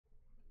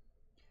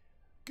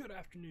Good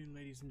afternoon,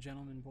 ladies and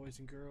gentlemen, boys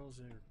and girls,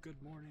 or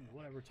good morning,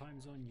 whatever time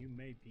zone you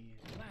may be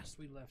in. Last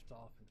we left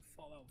off in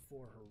Fallout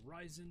 4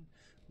 Horizon,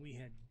 we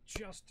had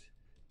just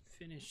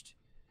finished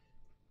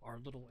our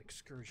little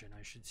excursion,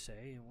 I should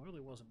say. It really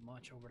wasn't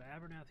much. Over to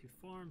Abernathy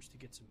Farms to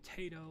get some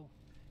Tato.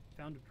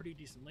 Found a pretty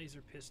decent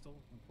laser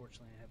pistol.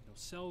 Unfortunately, I have no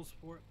cells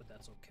for it, but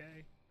that's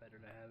okay. Better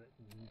to have it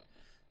and,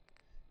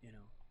 you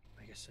know,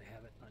 I guess I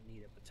have it, not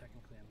need it, but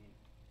technically, I mean,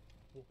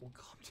 we'll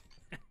come to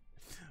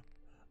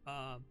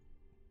that.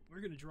 We're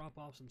going to drop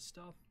off some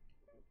stuff.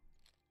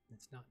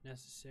 It's not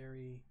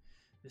necessary.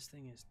 This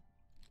thing is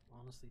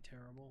honestly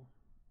terrible.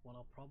 What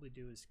I'll probably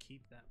do is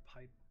keep that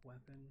pipe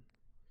weapon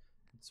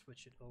and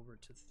switch it over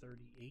to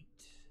 38.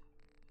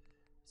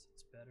 So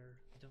it's better.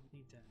 Don't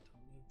need that.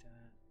 Don't need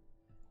that.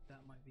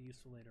 That might be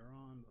useful later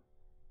on, but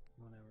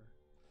whatever.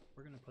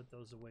 We're going to put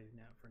those away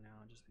now for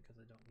now just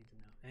because I don't need them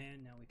now.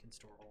 And now we can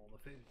store all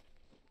the food.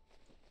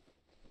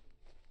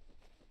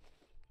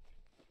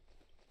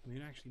 We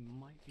actually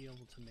might be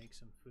able to make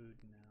some food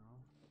now.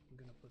 I'm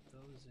gonna put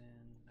those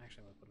in.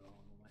 Actually, I'm gonna put it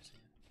all in my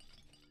sand.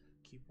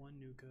 Keep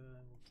one Nuka.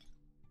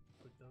 We'll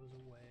put those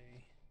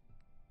away.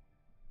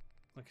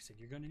 Like I said,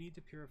 you're gonna need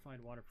the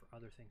purified water for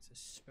other things,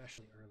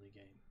 especially early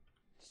game.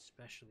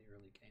 Especially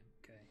early game.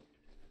 Okay.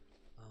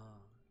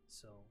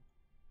 So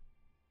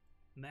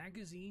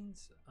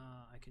magazines.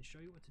 I can show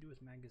you what to do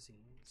with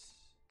magazines.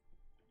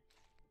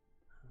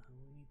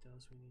 We need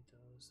those. We need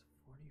those.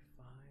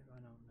 45. I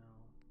don't know.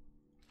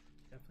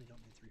 Definitely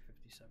don't need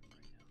 357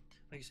 right now.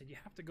 Like I said, you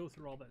have to go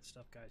through all that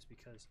stuff, guys,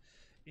 because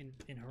in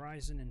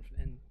Horizon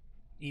and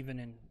even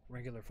in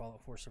regular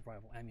Fallout 4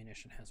 survival,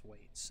 ammunition has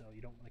weight, so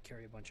you don't want to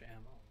carry a bunch of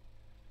ammo.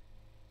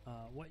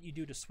 What you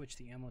do to switch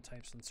the ammo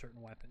types on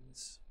certain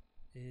weapons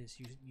is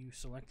you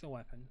select the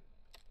weapon,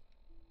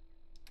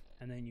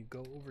 and then you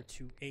go over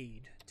to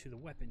aid to the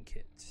weapon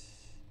kit.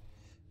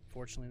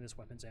 Fortunately, this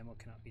weapon's ammo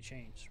cannot be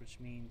changed, which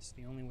means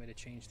the only way to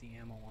change the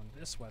ammo on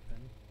this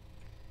weapon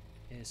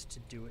is to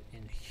do it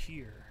in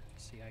here.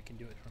 See, I can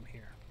do it from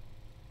here.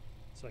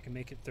 So I can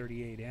make it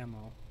 38 ammo.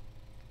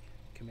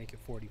 I can make it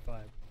 45.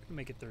 I can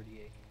make it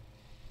 38.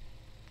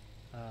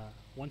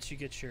 Once you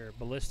get your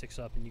ballistics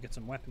up and you get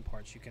some weapon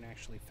parts, you can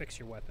actually fix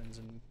your weapons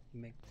and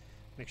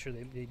make sure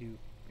they do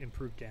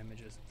improved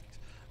damages and things.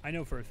 I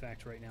know for a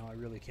fact right now I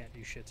really can't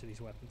do shit to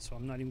these weapons, so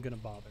I'm not even going to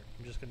bother.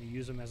 I'm just going to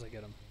use them as I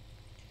get them.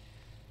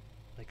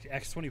 Like, the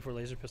X24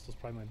 laser pistol is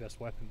probably my best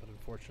weapon, but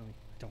unfortunately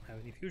I don't have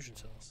any fusion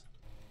cells.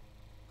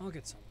 I'll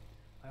get some.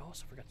 I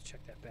also forgot to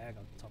check that bag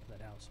on the top of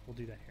that house. We'll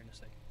do that here in a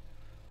second.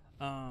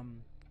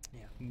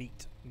 Yeah,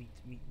 meat.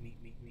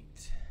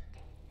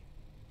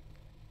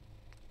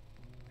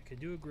 I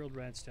could do a grilled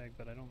radstag,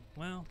 but I don't...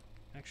 Well,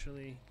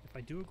 actually, if I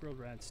do a grilled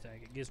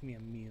radstag, it gives me a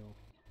meal.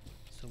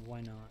 So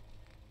why not?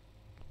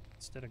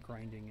 Instead of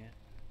grinding it.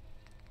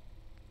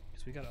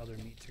 Because we got other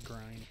meat to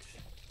grind.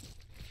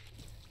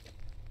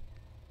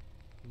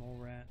 Mole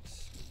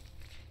rats.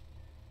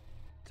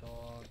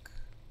 Dog.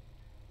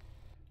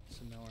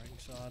 More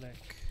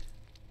exotic.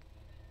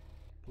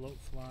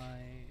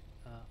 Bloatfly.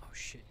 Oh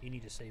shit, you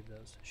need to save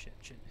those. Shit.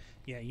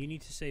 Yeah, you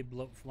need to save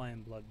bloatfly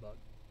and bloodbug.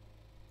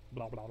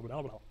 Blah blah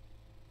blah blah.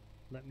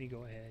 Let me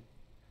go ahead.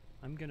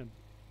 I'm gonna...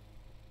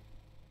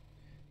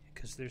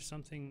 Because there's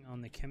something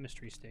on the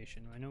chemistry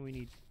station. I know we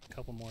need a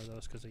couple more of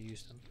those because I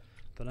used them.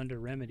 But under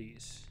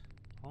remedies,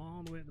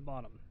 all the way at the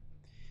bottom,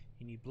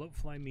 you need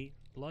bloatfly meat,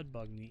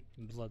 bloodbug meat,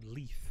 and blood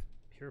leaf,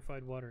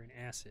 purified water, and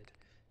acid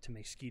to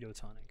make Skeeto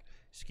tonic.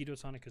 Skeeto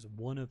tonic is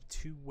one of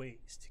 2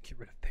 ways to get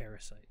rid of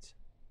parasites.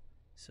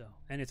 So,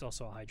 and it's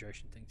also a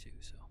hydration thing too,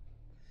 so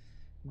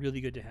really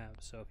good to have.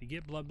 So if you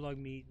get bloodbug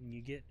meat and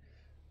you get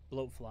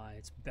bloatfly,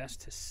 it's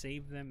best to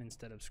save them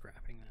instead of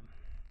scrapping them.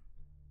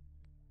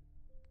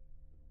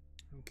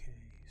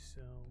 Okay,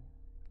 so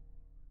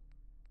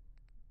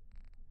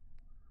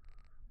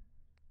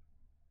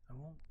I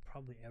won't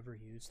probably ever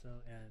use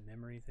the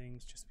memory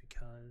things just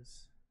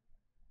because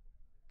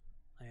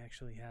I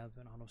actually have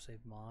an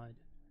autosave mod.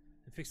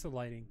 I fixed the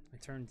lighting. I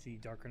turned the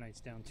Darker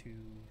Nights down to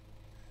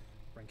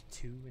rank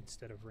 2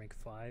 instead of rank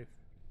 5,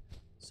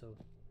 so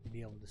you'll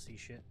be able to see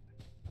shit.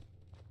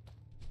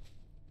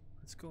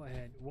 Let's go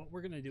ahead. What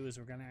we're going to do is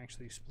we're going to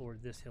actually explore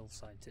this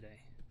hillside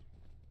today.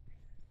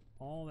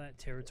 All that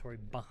territory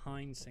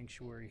behind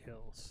Sanctuary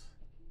Hills.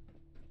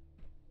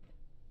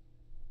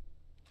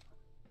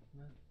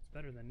 Well, it's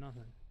better than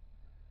nothing.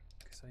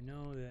 Because I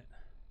know that...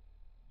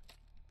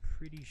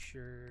 Pretty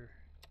sure...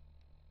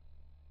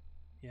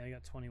 Yeah, I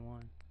got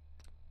 21.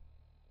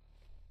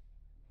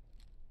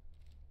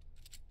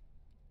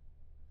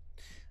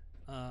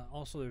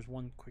 Also, there's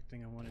one quick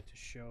thing I wanted to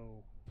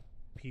show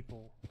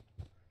people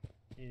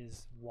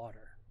is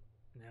water.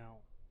 Now,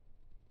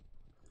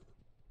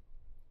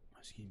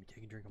 excuse me,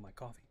 take a drink of my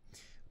coffee.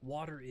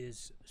 Water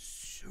is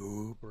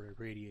super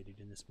irradiated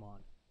in this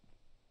mod.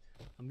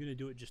 I'm gonna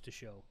do it just to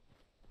show.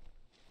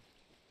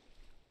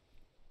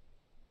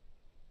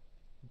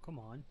 Oh, come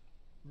on,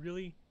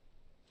 really?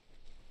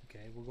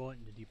 Okay, we'll go out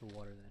into deeper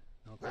water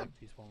then. Okay,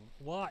 please won't.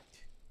 What?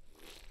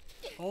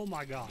 Oh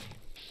my god.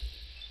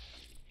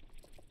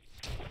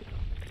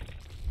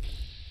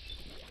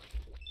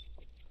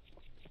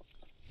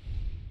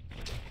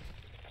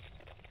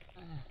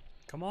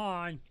 Come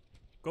on!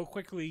 Go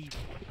quickly!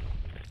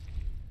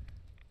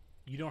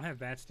 You don't have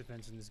VATS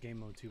defense in this game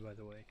mode too, by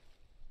the way.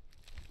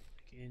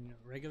 In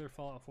regular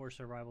Fallout 4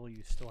 survival,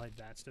 you still had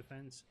VATS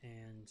defense,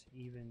 and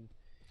even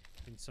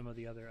in some of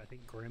the other, I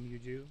think Grim you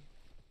do,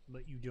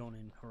 but you don't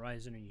in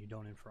Horizon or you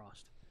don't in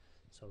Frost.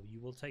 So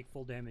you will take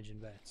full damage in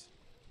VATS.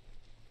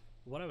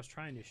 What I was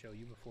trying to show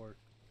you before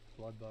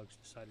bloodbugs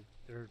decided,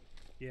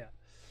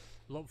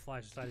 lope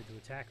flies decided to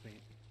attack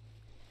me,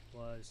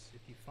 was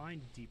if you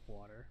find deep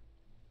water.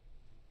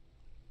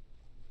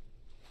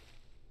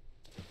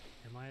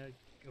 Am I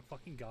a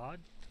fucking god?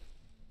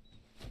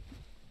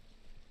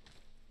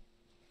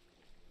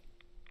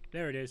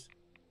 There it is.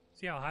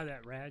 See how high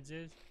that rads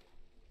is?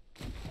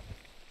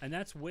 And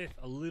that's with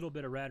a little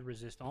bit of rad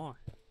resist on.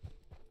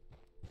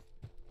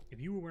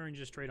 If you were wearing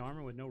just straight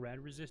armor with no rad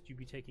resist, you'd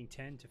be taking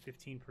 10 to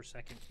 15 per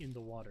second in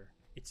the water.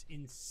 It's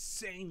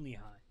insanely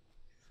high.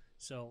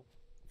 So,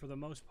 for the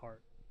most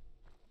part,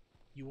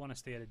 you want to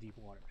stay out of deep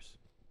waters.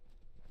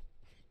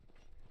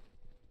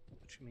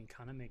 Which, I mean,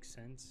 kind of makes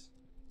sense.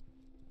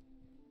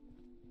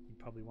 You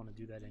probably want to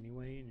do that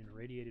anyway in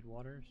irradiated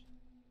waters.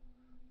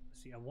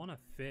 See, I want to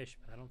fish,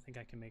 but I don't think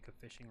I can make a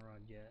fishing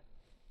rod yet.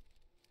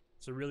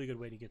 It's a really good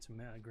way to get some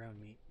ground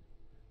meat.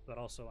 But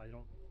also, I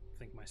don't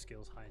think my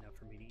skill's high enough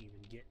for me to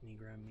even get any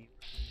ground meat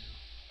right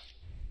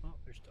now. Oh,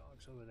 there's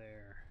dogs over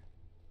there.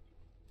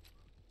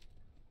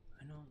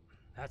 I know.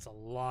 That's a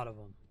lot of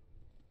them.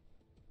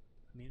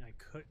 I mean, I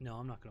could... No,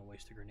 I'm not going to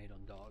waste a grenade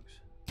on dogs.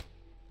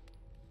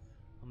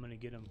 I'm going to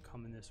get them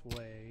coming this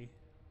way.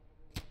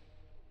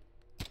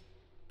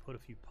 Put a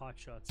few pot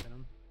shots in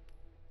them.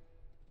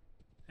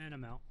 And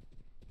I'm out.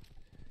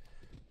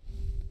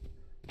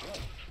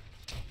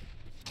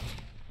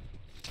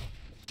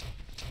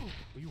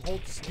 Will you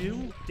hold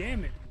still?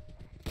 Damn it.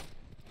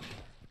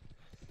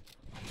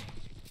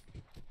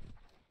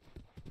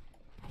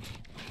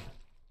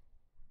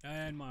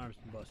 And my arm's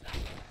been busted.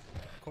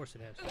 Of course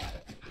it has.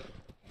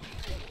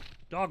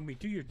 Dog meat,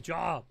 do your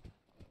job.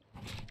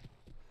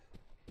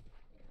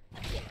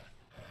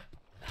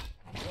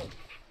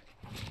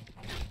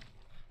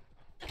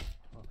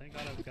 Well, thank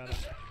God I've got an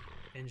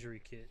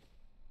injury kit.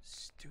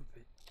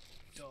 Stupid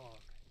dog.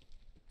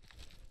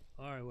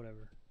 Alright,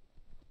 whatever.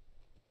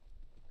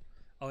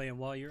 Oh yeah, and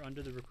while you're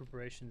under the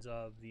recuperations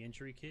of the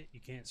injury kit,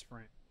 you can't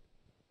sprint.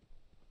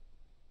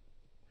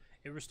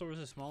 It restores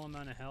a small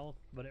amount of health,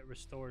 but it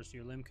restores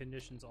your limb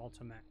conditions all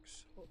to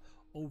max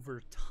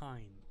over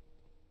time.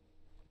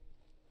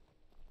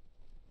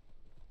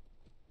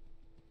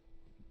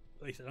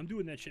 Like I said, I'm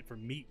doing that shit for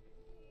meat,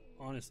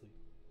 honestly.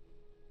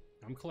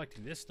 I'm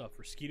collecting this stuff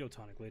for Skeeto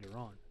Tonic later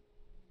on.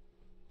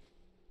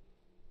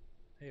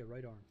 Hey, a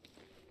right arm.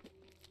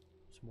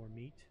 Some more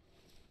meat.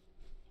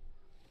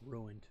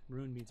 Ruined.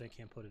 Ruined means I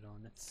can't put it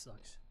on. That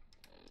sucks.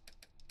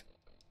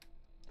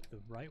 The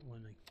right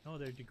one, oh,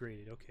 they're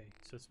degraded. Okay,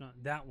 so it's not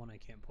that one I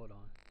can't put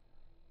on.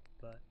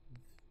 But,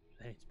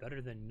 hey, it's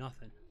better than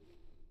nothing.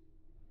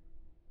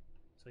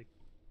 It's like,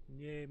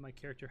 yay, my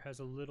character has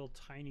a little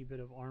tiny bit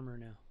of armor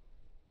now.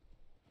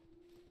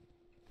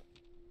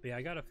 But yeah,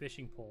 I got a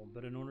fishing pole,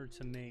 but in order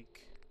to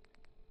make...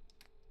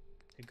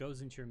 It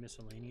goes into your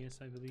miscellaneous,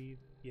 I believe.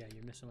 Yeah,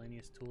 your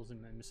miscellaneous tools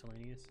and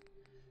miscellaneous.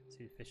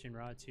 See the fishing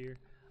rods here.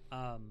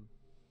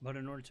 But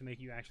in order to make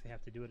it, you actually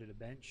have to do it at a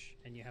bench,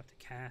 and you have to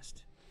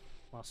cast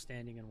while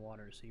standing in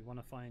water. So you want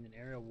to find an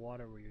area of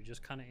water where you're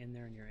just kind of in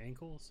there in your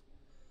ankles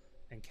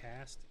and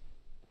cast.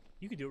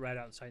 You could do it right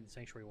outside the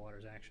sanctuary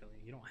waters, actually.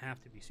 You don't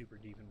have to be super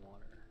deep in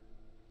water.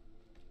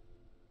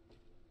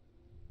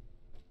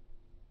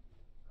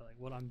 But like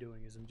what I'm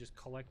doing is I'm just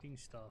collecting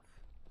stuff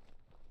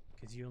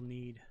because you'll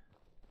need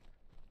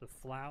the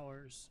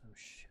flowers. Oh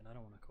shit, I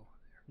don't want to go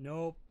there.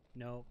 Nope,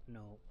 nope,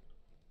 nope.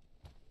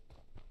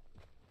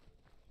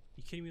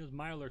 You kidding me? Those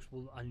Mirelurks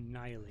will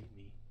annihilate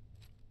me.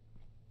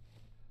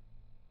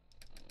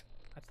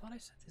 I thought I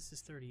said this is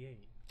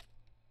 38.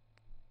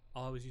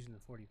 Oh, I was using the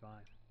 45.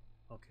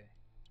 Okay.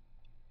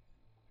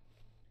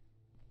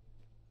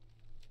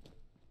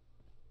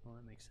 Well,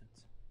 that makes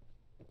sense.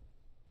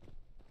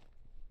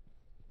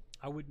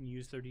 I wouldn't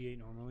use 38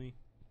 normally.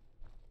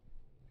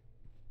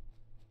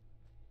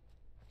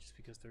 Just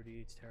because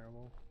 38's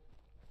terrible.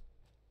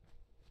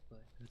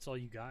 But if it's all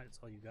you got, it's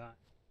all you got.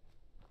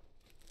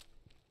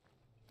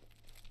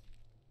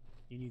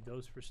 You need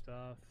those for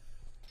stuff.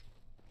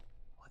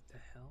 What the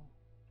hell?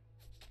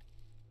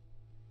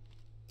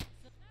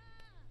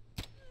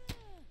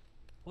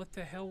 What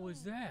the hell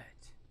was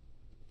that?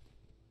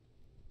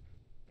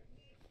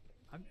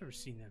 I've never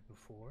seen that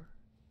before.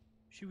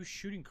 She was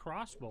shooting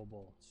crossbow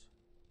bolts.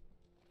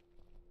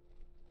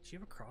 Did she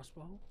have a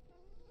crossbow?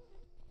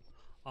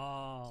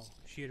 Oh,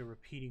 she had a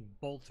repeating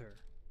bolter.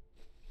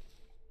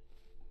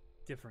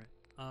 Different.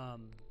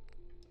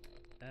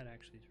 That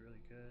actually is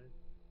really good.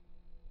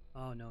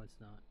 Oh, no, it's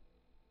not.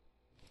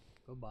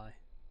 Goodbye.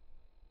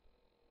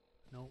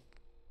 Nope.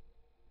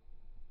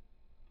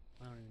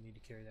 I don't even need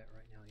to carry that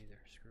right now either.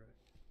 Screw it.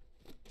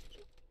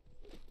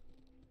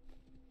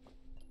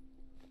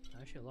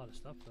 Actually, a lot of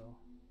stuff, though.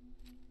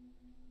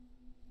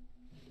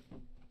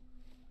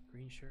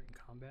 Green T-shirt and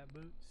combat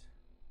boots?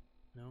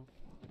 No.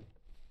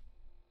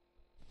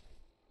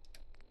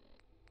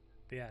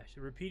 But yeah,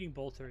 so repeating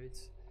bolter.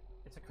 It's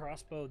a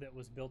crossbow that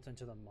was built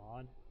into the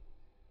mod,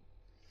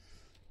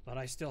 but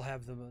I still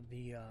have the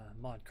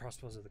mod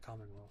crossbows of the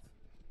Commonwealth,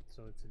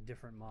 so it's a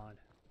different mod.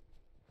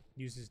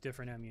 Uses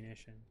different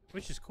ammunition,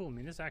 which is cool. I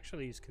mean, this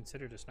actually is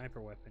considered a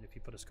sniper weapon if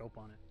you put a scope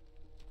on it.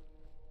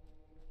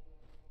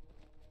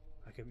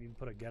 I could even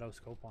put a ghetto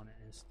scope on it,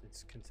 and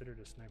it's considered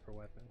a sniper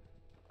weapon.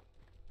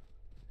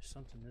 There's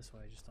something this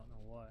way, I just don't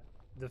know what.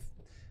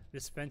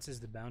 This fence is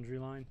the boundary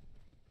line.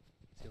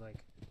 See,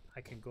 like, I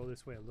can go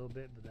this way a little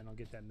bit, but then I'll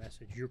get that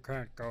message, you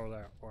can't go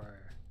that way.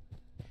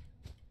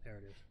 There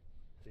it is.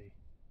 See?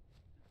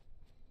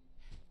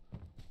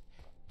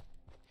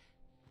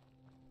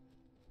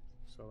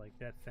 So, like,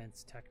 that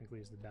fence technically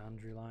is the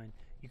boundary line.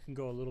 You can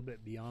go a little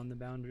bit beyond the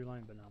boundary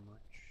line, but not much.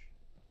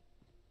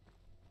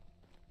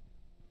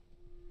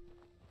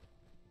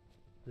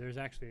 There's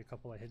actually a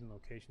couple of hidden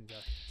locations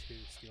out here,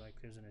 too. See, like,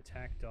 there's an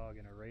attack dog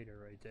and a raider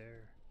right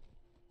there.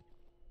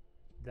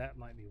 That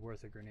might be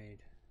worth a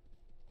grenade.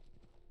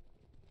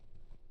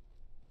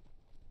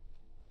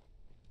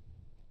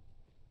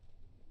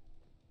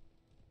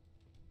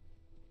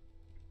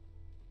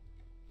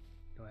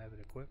 Do I have it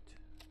equipped?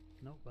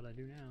 Nope, but I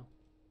do now.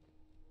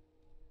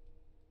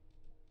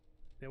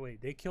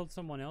 Wait, they killed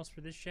someone else for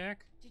this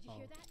shack? Did you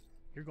hear that?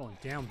 You're going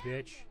down,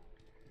 bitch.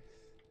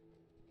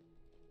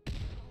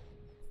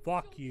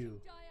 Fuck you.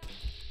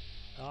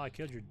 Oh, I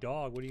killed your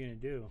dog. What are you gonna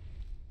do?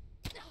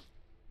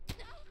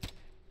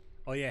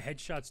 Oh yeah,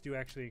 headshots do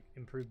actually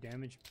improve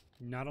damage,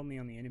 not only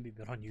on the enemy,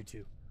 but on you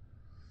too.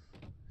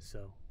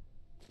 So,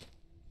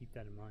 keep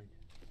that in mind.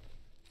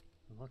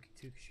 I'm lucky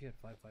too, because she had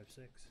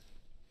 5.56.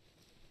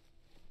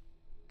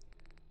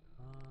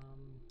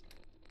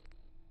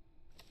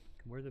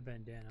 Can wear the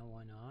bandana,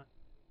 why not?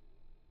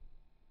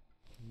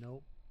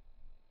 Nope.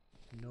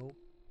 Nope.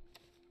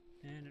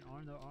 And an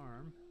on the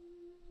arm.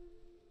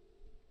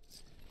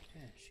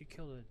 Yeah, she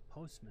killed a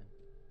postman.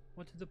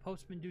 What did the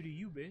postman do to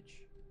you,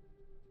 bitch?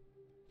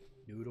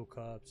 Noodle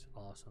cups,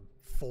 awesome.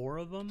 4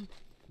 of them?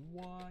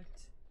 What?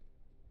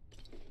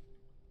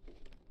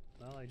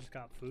 Well, I just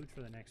got food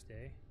for the next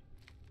day.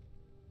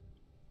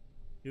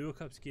 Noodle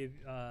cups give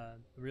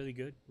really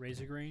good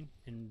razor green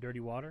in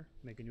dirty water.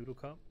 Make a noodle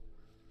cup.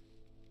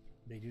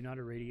 They do not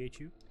irradiate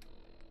you.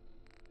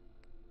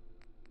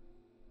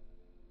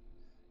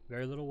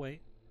 Very little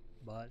weight,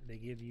 but they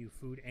give you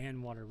food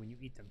and water when you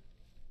eat them.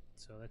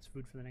 So that's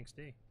food for the next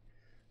day.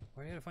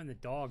 Where I gotta find the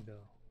dog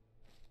though?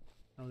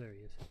 Oh, there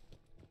he is.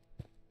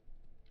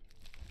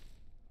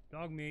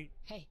 Dog meat.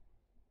 Hey.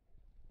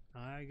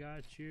 I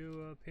got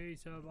you a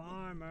piece of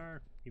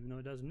armor, even though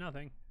it does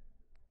nothing.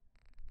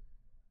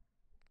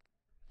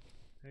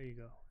 There you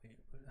go.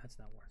 That's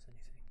not worth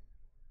anything.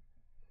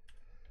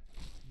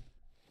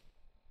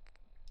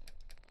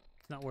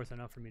 It's not worth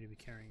enough for me to be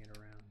carrying it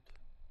around.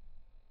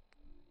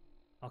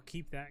 I'll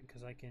keep that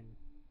because I can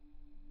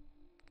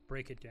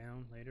break it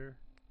down later.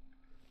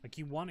 Like,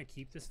 you want to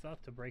keep this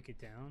stuff to break it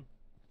down.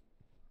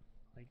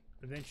 Like,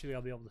 eventually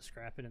I'll be able to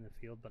scrap it in the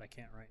field, but I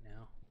can't right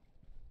now.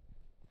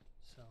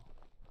 So,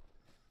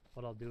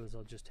 what I'll do is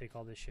I'll just take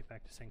all this shit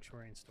back to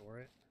Sanctuary and store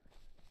it.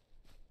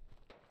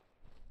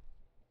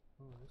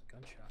 Oh, there's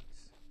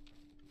gunshots.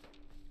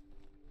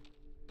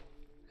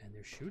 And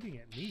they're shooting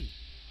at me.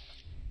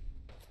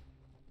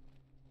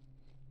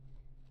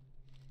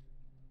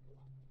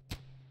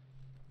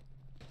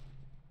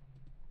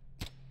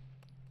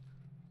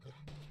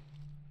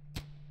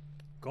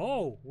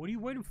 Go! What are you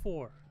waiting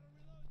for?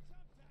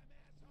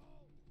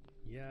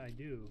 Yeah, I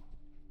do.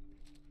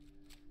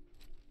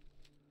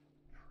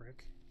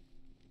 Prick.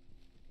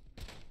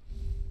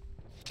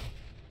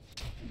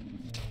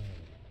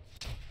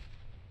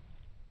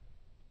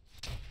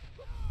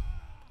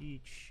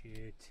 Eat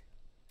shit.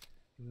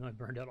 Even though I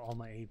burned out all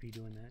my AP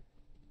doing that.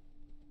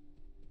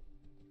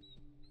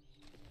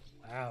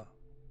 Wow.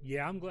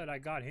 Yeah, I'm glad I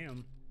got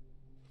him.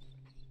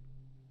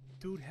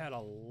 Dude had a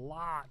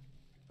lot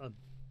of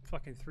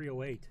fucking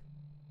 308.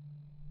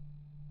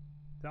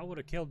 That would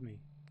have killed me.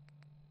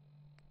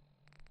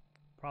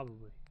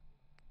 Probably.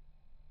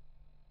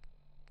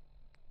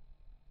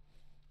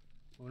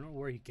 I don't know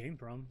where he came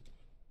from.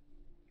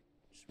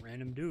 Just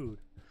random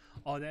dude.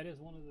 Oh, that is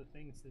one of the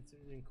things that's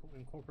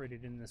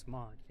incorporated in this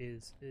mod.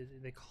 Is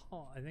they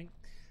call, I think,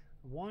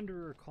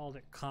 Wanderer called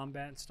it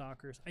combat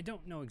stalkers. I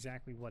don't know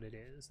exactly what it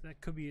is.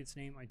 That could be its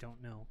name. I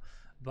don't know.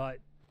 But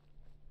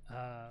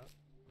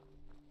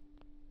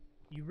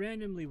you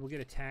randomly will get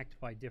attacked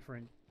by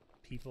different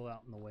people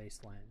out in the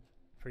wasteland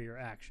for your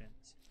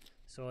actions.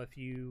 So if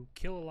you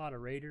kill a lot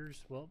of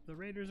raiders, well, the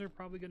raiders are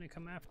probably going to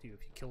come after you.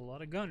 If you kill a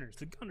lot of gunners,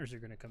 the gunners are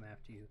going to come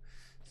after you,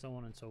 so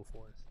on and so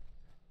forth.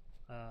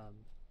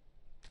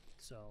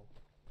 So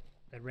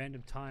at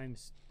random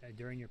times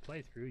during your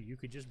playthrough, you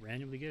could just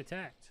randomly get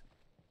attacked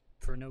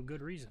for no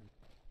good reason.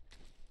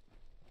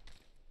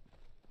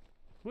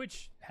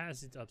 Which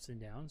has its ups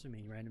and downs. I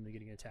mean, randomly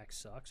getting attacked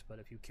sucks, but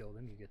if you kill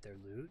them, you get their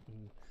loot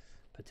and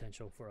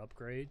potential for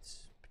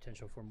upgrades,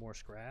 potential for more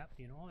scrap,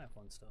 you know, all that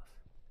fun stuff.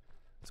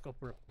 Let's go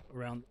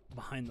around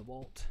behind the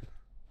vault.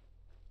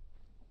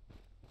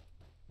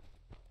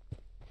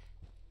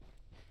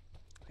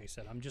 Like I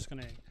said, I'm just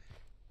gonna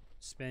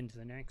spend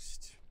the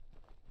next,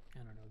 I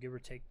don't know, give or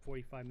take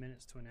 45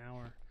 minutes to an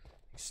hour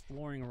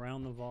exploring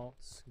around the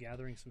vaults,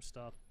 gathering some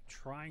stuff,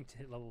 trying to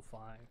hit level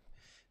 5.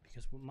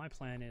 Because what my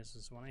plan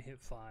is when I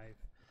hit 5,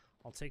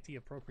 I'll take the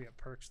appropriate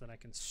perks that I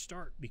can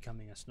start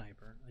becoming a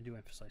sniper. I do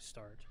emphasize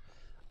start.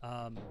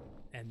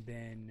 And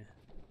then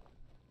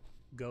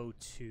go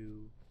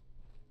to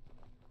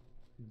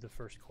the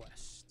first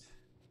quest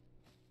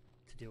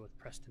to deal with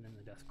Preston and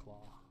the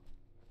Deathclaw.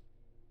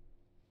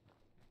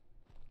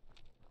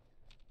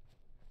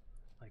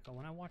 Like,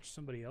 when I watched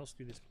somebody else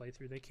do this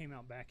playthrough, they came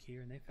out back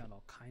here and they found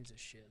all kinds of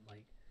shit.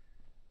 Like,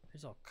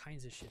 there's all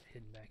kinds of shit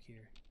hidden back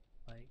here.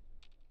 Like,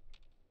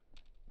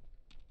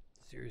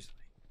 seriously.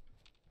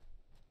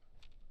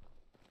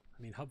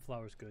 I mean, hub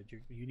flower's good.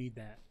 You need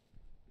that.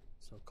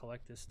 So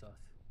collect this stuff.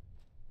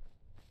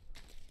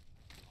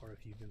 Or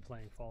if you've been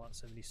playing Fallout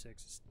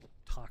 76, it's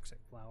toxic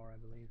flower, I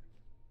believe.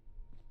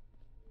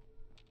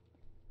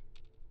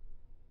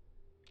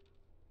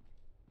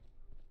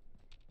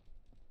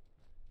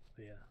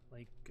 But yeah,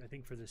 like, I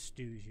think for the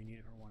stews, you need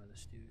it for one of the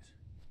stews.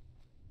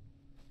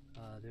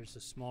 There's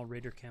a small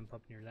raider camp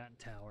up near that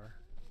tower.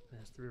 It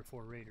has 3 or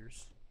 4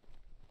 raiders.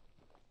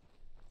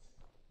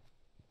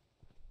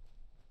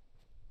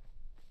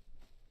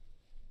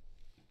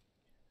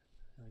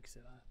 Like I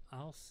said,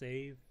 I'll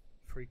save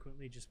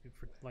frequently just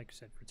for, like I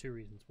said, for 2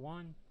 reasons.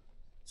 1,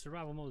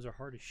 survival modes are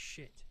hard as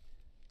shit.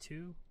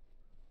 2,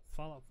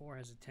 Fallout 4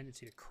 has a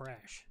tendency to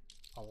crash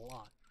a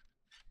lot.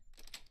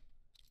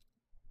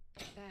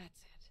 That's it.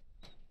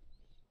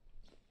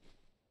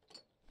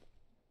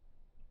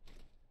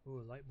 Ooh,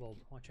 a light bulb.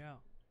 Watch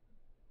out.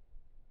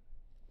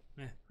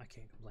 I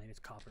can't complain. It's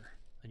copper.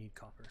 I need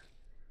copper.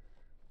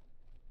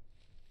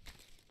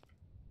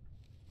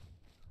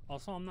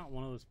 Also, I'm not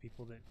one of those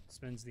people that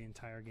spends the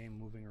entire game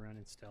moving around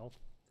in stealth.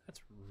 That's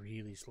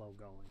really slow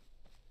going.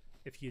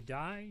 If you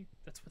die,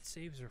 that's what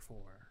saves are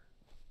for.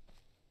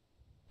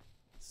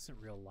 This isn't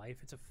real life.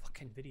 It's a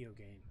fucking video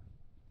game.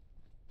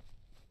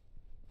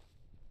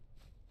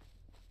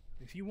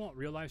 If you want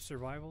real life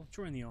survival,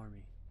 join the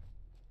army.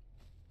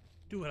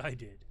 Do what I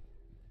did.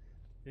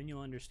 Then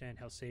you'll understand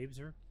how saves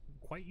are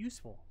quite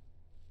useful.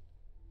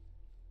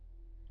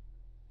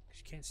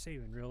 Because you can't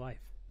save in real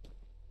life.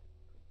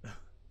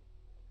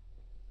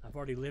 I've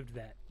already lived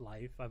that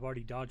life. I've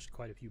already dodged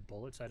quite a few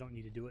bullets. I don't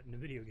need to do it in a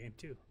video game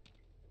too.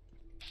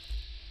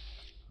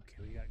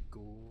 Okay, we got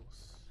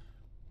ghouls.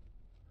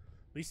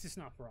 At least it's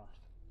not frost.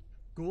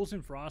 Ghouls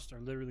and frost are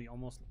literally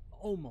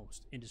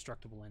almost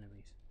indestructible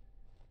enemies.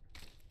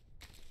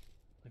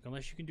 Like,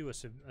 unless you can do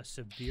a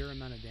severe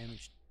amount of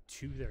damage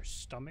to their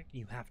stomach,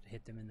 you have to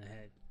hit them in the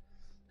head.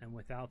 And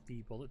without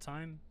the bullet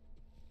time,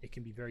 it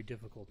can be very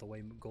difficult the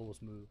way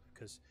ghouls move,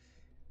 because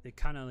they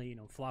kind of, you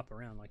know, flop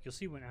around. Like, you'll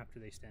see when after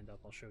they stand up,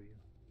 I'll show you.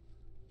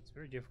 It's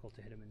very difficult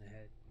to hit them in the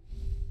head.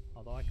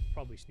 Although I could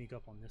probably sneak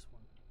up on this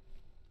one.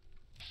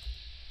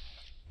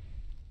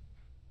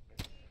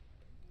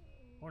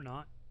 Or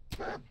not.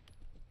 You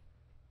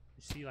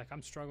see, like,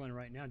 I'm struggling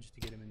right now just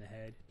to get him in the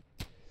head.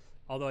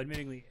 Although,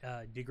 admittingly,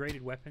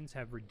 degraded weapons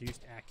have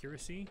reduced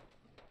accuracy.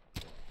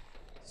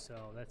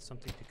 So, that's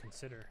something to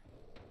consider.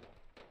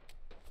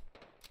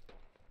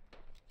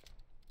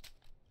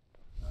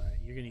 Alright,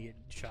 you're gonna get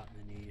shot in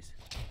the knees.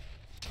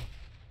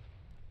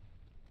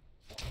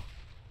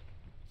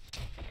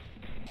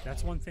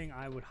 That's one thing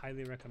I would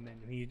highly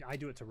recommend. I mean, I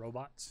do it to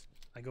robots.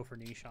 I go for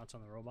knee shots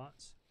on the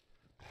robots.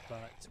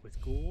 But with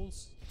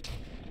ghouls,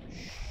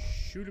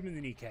 shoot them in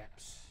the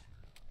kneecaps.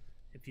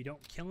 If you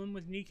don't kill them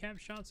with kneecap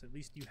shots, at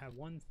least you have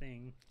one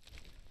thing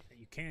that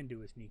you can do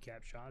with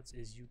kneecap shots,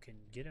 is you can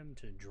get them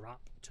to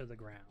drop to the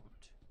ground.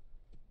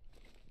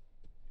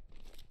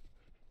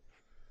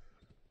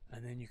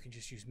 And then you can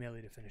just use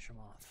melee to finish them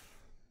off.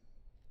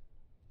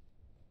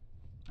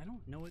 I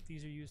don't know what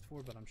these are used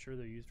for, but I'm sure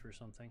they're used for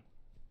something.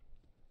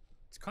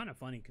 It's kind of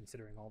funny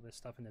considering all this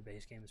stuff in the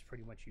base game is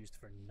pretty much used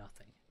for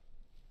nothing.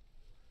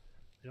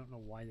 I don't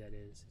know why that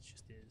is, it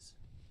just is.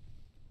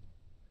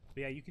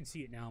 But yeah, you can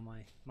see it now.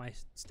 My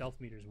stealth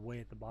meter is way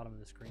at the bottom of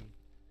the screen.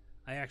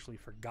 I actually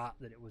forgot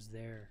that it was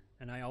there,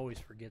 and I always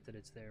forget that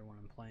it's there when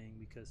I'm playing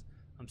because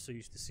I'm so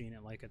used to seeing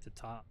it like at the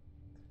top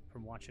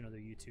from watching other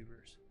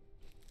YouTubers.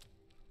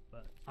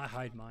 But I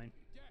hide mine.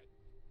 No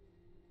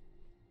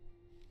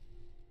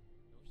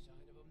sign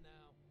of him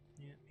now.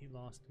 Yeah, he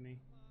lost me.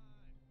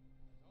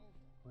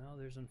 Well,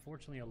 there's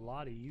unfortunately a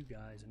lot of you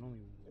guys and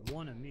only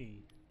one of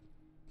me.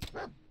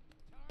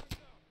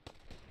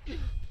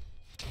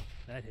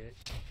 That hit.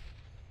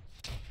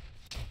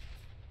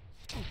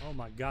 Oh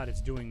my god,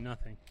 it's doing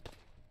nothing.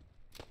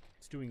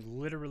 It's doing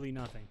literally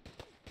nothing.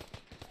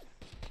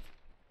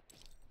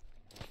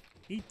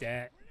 Eat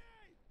that.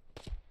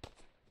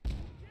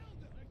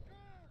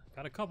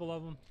 Got a couple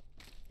of them.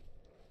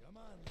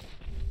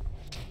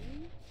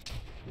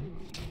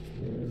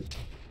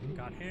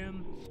 Got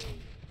him.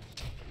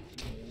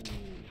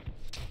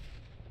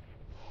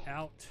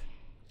 Out.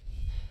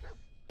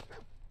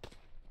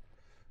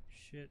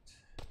 Shit.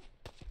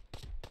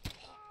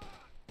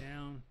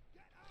 Down.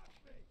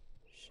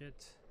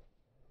 Shit.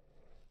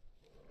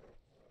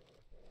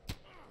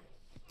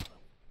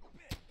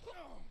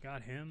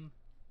 Got him.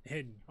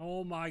 Hidden.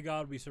 Oh my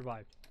god, we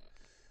survived.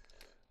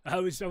 I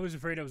was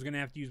afraid I was gonna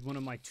have to use one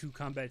of my 2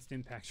 combat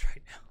stim packs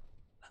right now.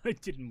 I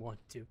didn't want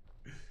to.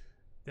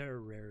 They're a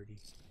rarity.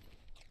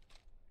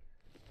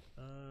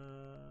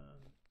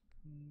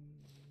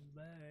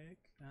 Back.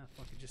 Ah,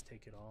 fuck it, just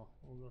take it all.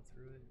 We'll go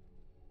through it.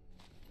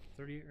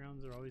 38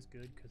 rounds are always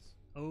good, because...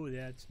 Oh,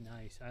 that's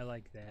nice. I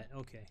like that.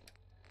 Okay.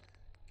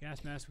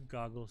 Gas mask with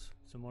goggles.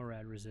 Some more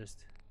rad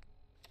resist.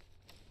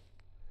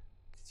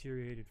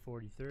 Deteriorated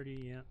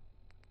 40-30, yep.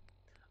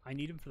 I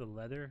need them for the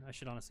leather. I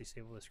should honestly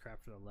save all this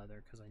crap for the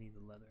leather, because I need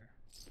the leather.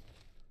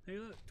 Hey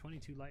look,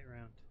 22 light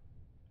round.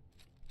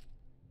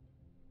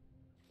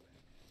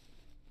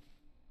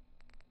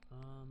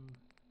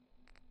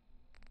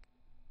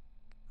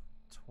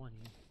 20.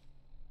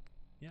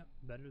 Yep,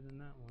 better than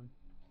that one.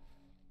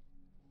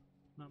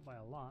 Not by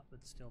a lot,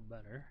 but still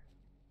better.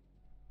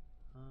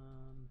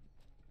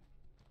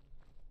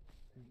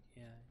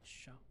 Yeah,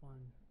 shot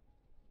one.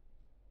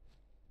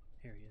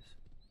 Here he is.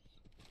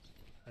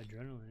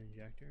 Adrenaline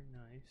injector,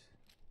 nice.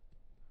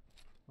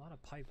 A lot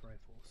of pipe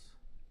rifles.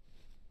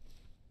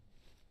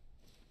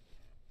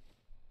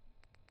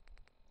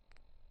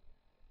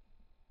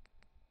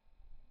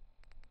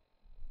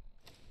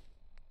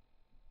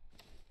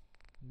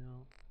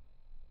 No.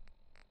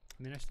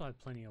 I mean, I still have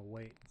plenty of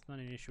weight. It's not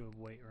an issue of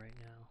weight right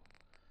now.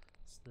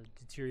 It's the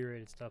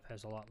deteriorated stuff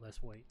has a lot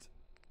less weight.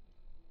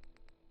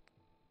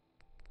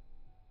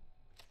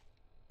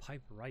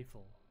 Pipe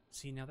rifle.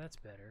 See, now that's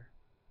better.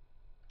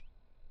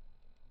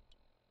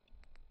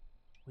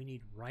 We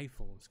need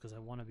rifles because I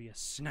want to be a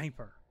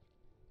sniper.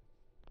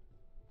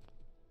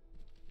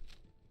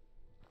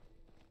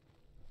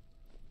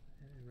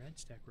 Red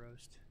stack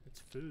roast. That's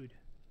food.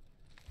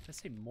 Did I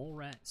say mole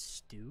rat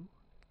stew?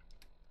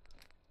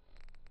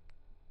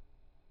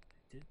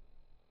 I did.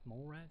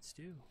 Mole rat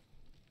stew.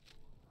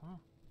 Huh.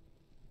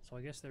 So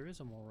I guess there is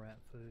a mole rat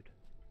food.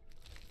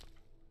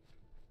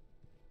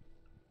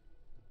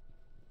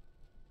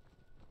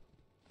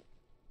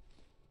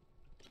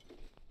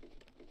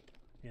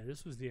 Yeah,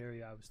 this was the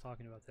area I was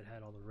talking about that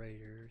had all the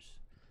raiders.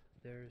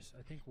 There's,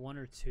 I think, 1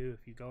 or 2.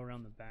 If you go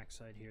around the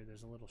backside here,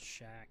 there's a little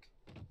shack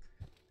that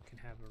can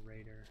have a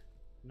raider.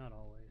 Not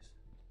always.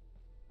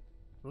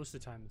 Most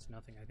of the time, it's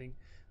nothing. I think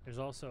there's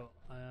also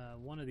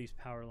one of these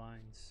power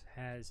lines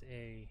has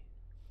a...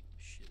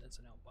 Shit, that's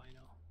an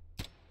albino.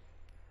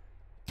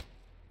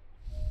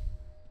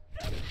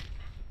 Fucking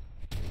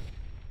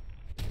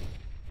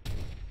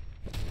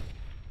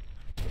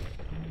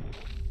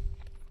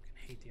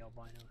hate the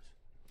albinos.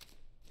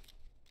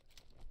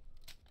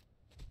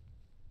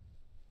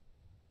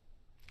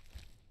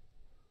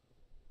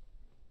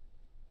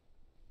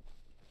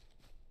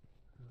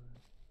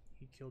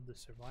 He killed the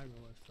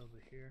survivalist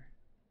over here.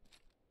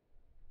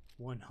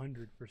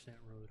 100%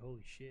 road.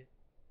 Holy shit.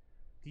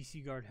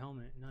 DC guard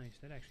helmet. Nice.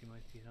 That actually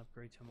might be an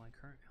upgrade to my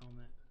current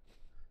helmet.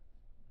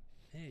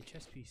 Hey,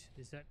 chest piece.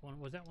 Is that one?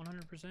 Was that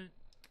 100%?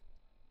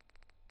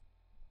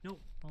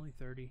 Nope. Only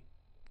 30.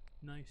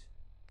 Nice.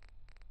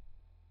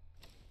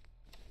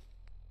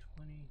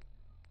 20.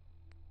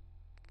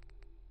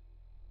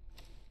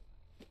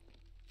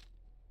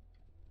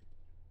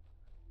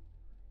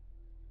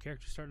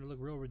 Character's starting to look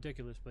real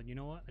ridiculous, but you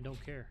know what? I don't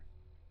care.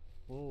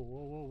 Whoa,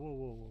 whoa, whoa, whoa,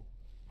 whoa, whoa.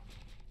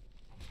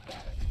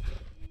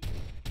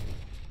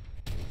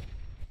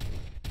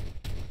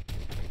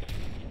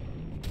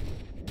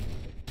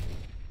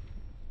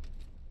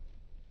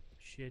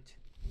 Shit.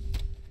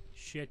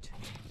 Shit.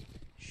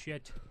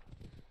 Shit.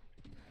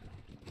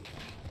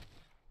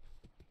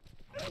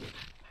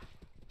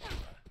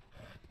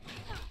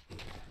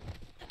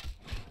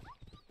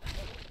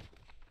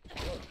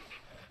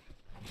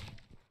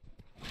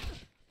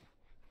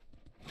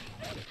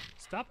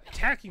 Stop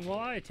attacking while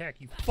I attack,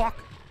 you fuck!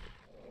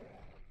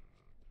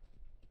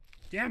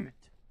 Damn it!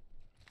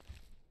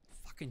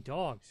 Fucking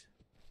dogs.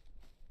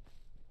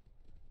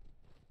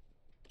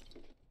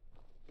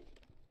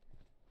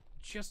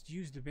 Just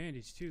used the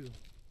bandage too.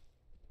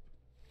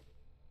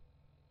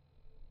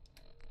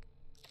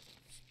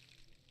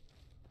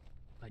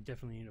 I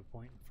definitely need a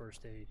point in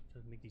first aid to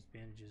make these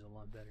bandages a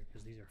lot better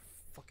because these are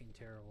fucking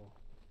terrible.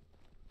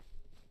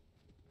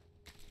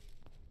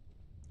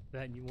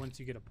 That and once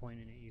you get a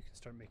point in it, you can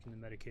start making the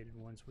medicated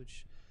ones,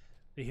 which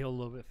they heal a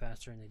little bit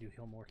faster and they do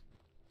heal more.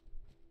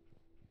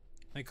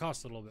 They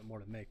cost a little bit more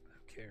to make, but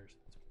who cares?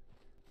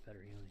 It's better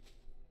healing.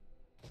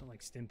 It's not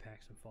like stim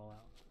packs and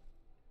Fallout.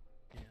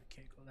 Yeah,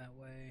 can't go that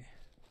way.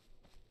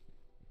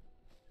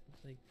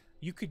 It's like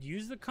you could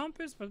use the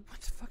compass, but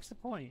what the fuck's the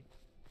point?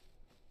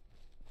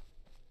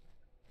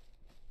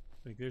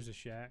 Like there's a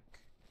shack.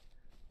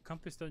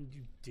 Compass doesn't do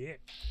dick.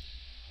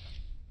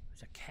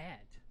 There's a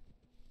cat.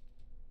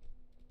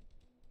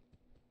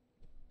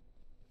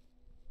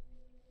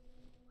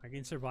 Like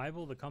in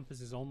survival, the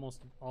compass is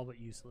almost all but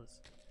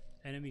useless.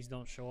 Enemies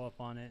don't show up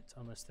on it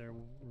unless they're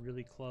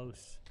really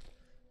close.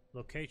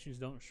 Locations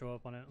don't show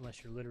up on it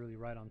unless you're literally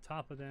right on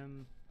top of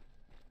them.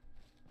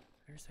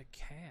 There's a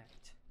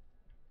cat.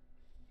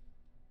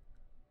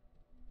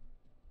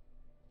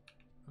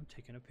 I'm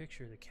taking a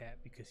picture of the cat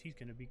because he's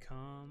gonna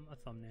become a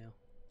thumbnail.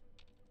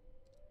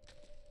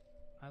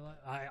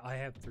 I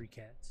have 3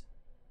 cats.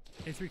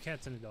 Hey, 3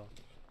 cats and a dog.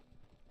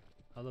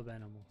 I love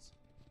animals.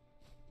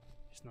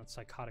 Just not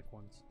psychotic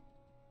ones.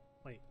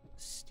 Wait,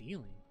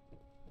 stealing?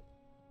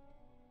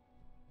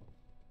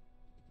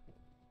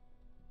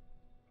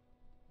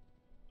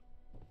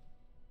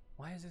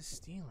 Why is this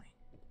stealing?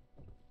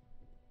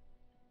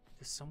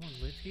 Does someone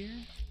live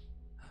here?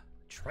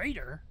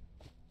 Traitor?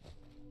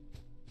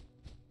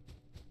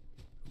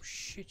 Oh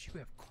shit, you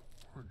have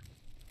corn.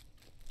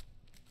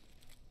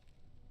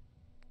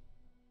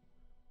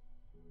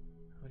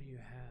 What do you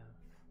have?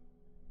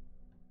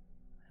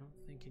 I don't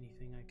think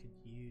anything I could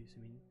use.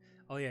 I mean,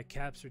 oh yeah,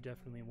 caps are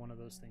definitely one of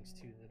those things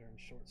too that are in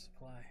short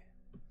supply.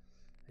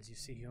 As you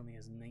see, he only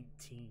has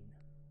 19.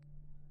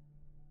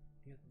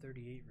 You got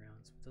 38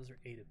 rounds, but those are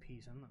 8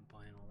 apiece. I'm not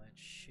buying all that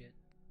shit.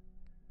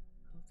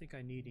 I don't think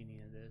I need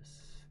any of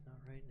this. Not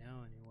right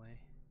now, anyway.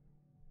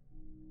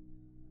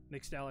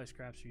 Mixed ally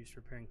scraps are used for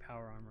repairing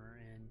power armor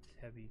and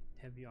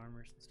heavy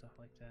armors and stuff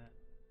like that.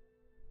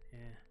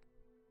 Yeah.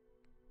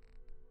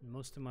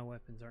 Most of my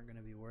weapons aren't going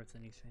to be worth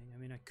anything. I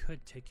mean, I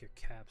could take your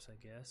caps, I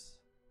guess.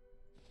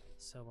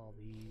 Sell all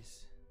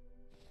these.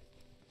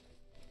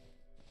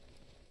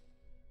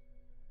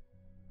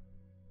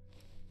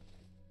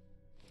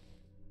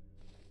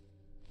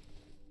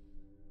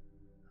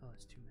 Oh,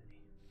 that's too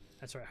many.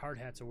 That's right, hard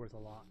hats are worth a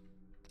lot.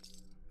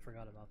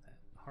 Forgot about that.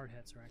 Hard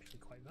hats are actually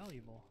quite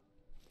valuable.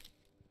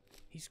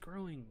 He's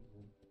growing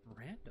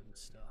random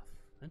stuff.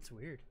 That's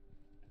weird.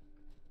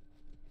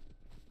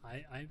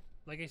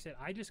 Like I said,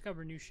 I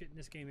discover new shit in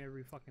this game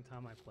every fucking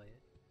time I play it.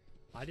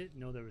 I didn't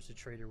know there was a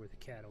trader with a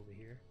cat over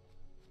here.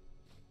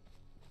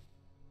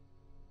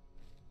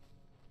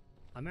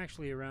 I'm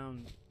actually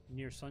around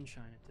near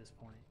Sunshine at this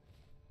point.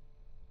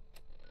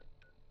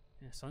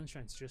 Yeah,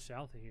 Sunshine's just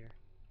south of here.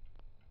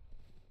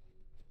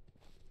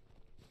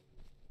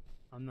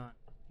 I'm not...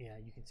 Yeah,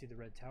 you can see the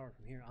red tower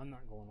from here. I'm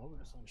not going over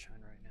to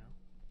Sunshine right now.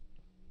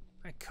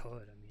 I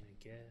could, I mean, I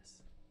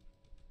guess.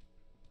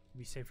 It'd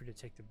be safer to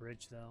take the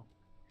bridge, though.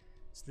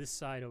 It's this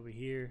side over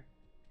here.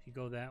 If you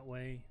go that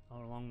way,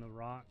 all along the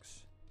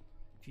rocks.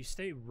 If you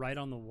stay right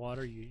on the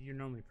water, you're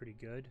normally pretty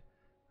good.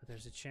 But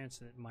there's a chance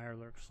that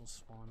Mirelurks will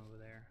spawn over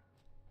there.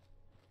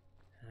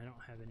 And I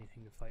don't have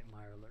anything to fight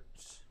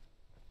Mirelurks.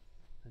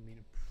 I mean,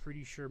 I'm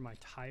pretty sure my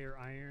tire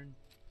iron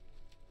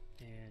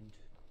and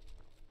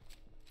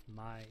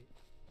my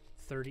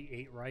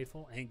 38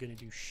 rifle ain't gonna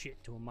do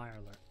shit to a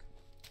Mirelurk.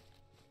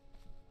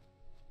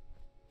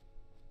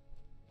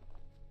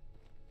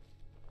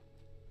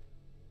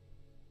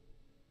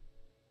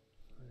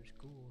 Oh, there's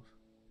ghouls.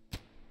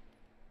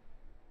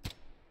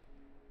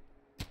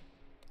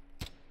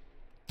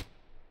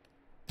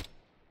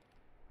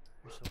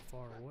 They're so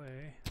far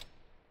away.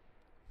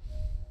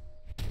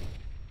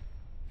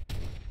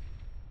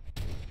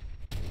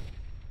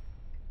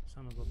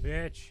 Son of a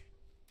bitch.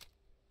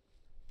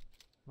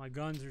 My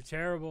guns are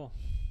terrible.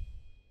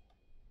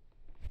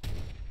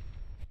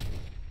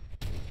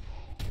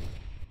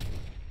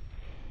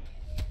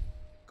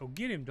 Go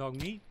get him,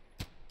 dog meat.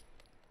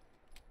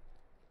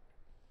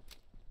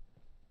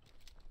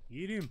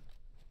 Eat him.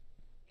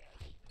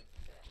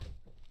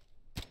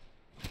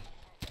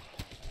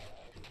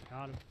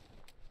 Got him.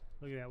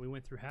 Look at that. We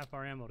went through half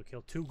our ammo to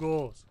kill 2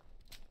 ghouls.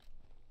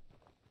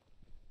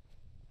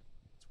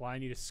 That's why I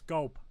need a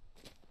scope.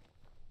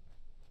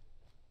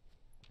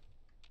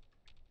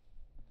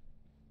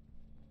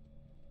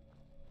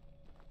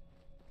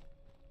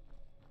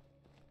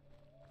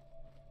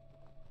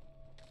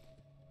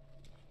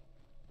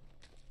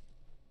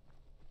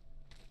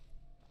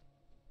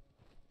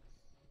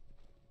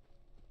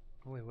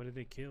 Oh wait, what did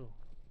they kill?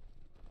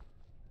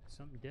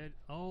 Something dead.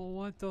 Oh,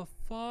 what the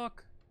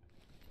fuck?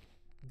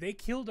 They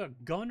killed a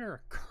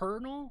gunner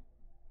colonel?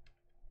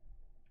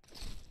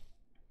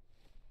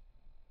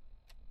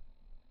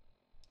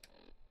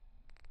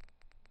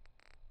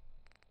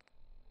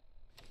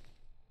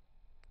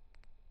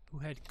 Who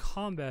had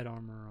combat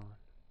armor on.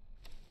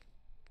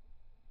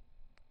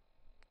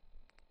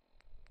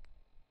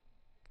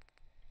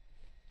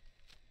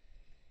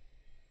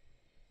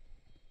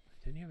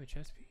 Didn't he have a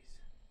chest piece?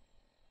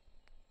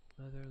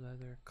 Leather,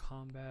 leather,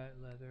 combat,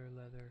 leather,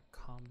 leather,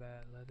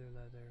 combat, leather,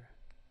 leather.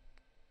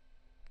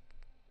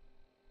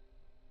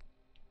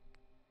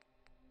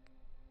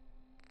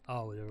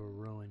 Oh, they were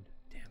ruined.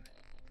 Damn it.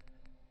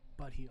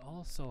 But he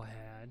also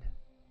had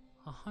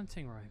a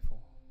hunting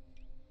rifle.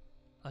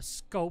 A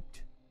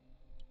scoped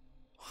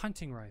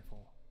hunting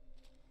rifle.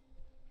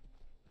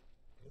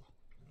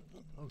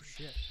 Oh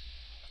shit.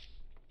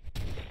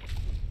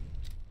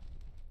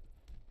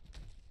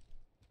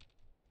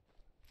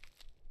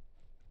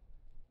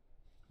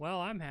 Well,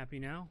 I'm happy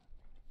now.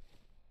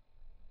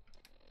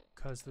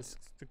 Because the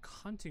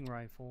hunting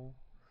rifle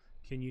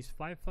can use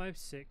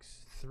 5.56,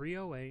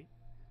 308,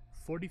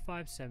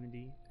 45,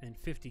 70, and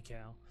 50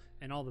 cal,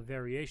 and all the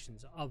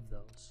variations of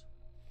those.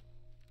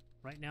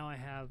 Right now I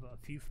have a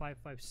few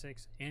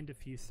 5.56 and a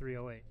few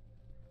 308.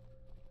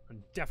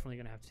 I'm definitely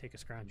going to have to take a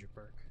Scrounger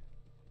perk.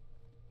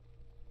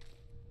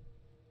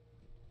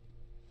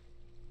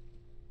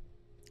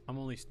 I'm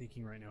only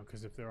sneaking right now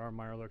because if there are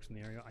Mirelurks in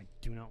the area, I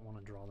do not want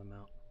to draw them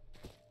out.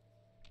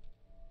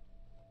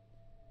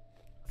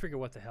 I figure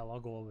what the hell, I'll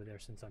go over there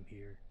since I'm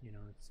here. You know,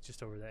 it's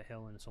just over that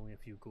hill and it's only a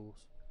few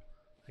ghouls.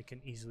 I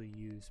can easily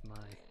use my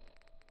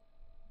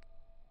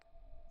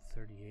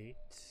 38. Where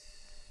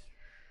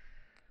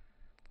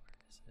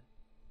is it?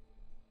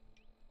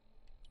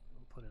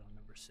 We'll put it on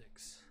number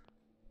 6.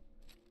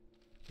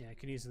 Yeah, I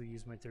can easily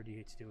use my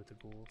 38 to deal with the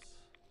ghouls.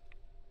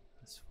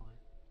 That's fine.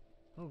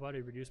 Oh, I've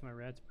already reduced my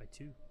rats by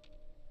 2.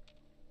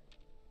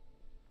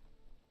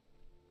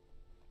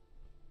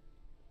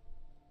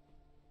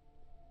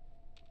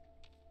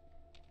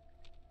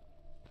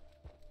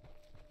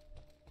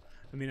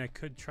 I mean, I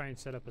could try and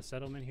set up a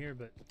settlement here,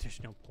 but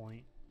there's no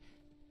point.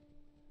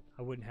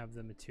 I wouldn't have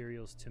the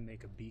materials to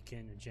make a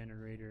beacon, a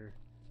generator,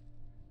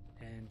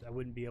 and I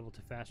wouldn't be able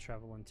to fast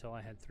travel until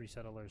I had 3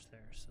 settlers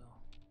there, so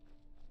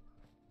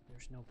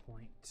there's no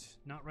point.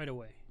 Not right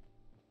away.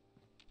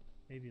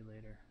 Maybe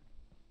later.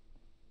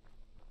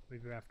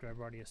 Maybe after I've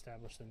already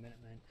established the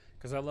Minutemen.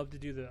 Because I love to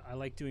do I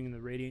like doing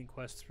the Radiant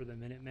quests for the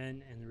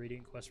Minutemen and the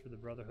Radiant quest for the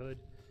Brotherhood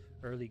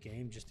early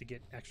game just to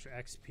get extra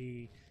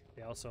XP.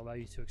 They also allow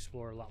you to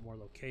explore a lot more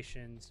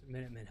locations.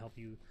 Minutemen help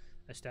you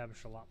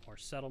establish a lot more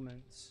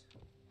settlements.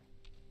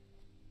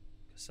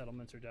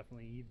 Settlements are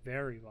definitely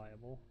very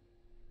viable.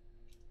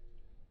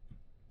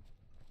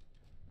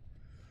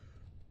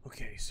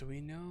 Okay, so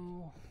we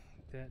know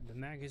that the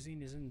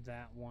magazine is in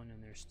that one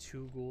and there's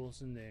 2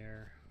 ghouls in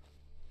there.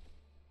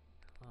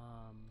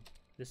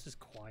 This is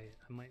quiet.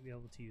 I might be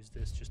able to use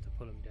this just to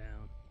put them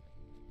down.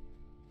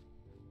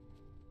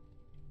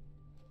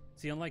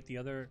 See, unlike the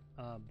other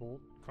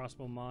bolt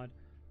crossbow mod,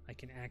 I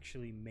can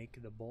actually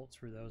make the bolts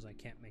for those. I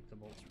can't make the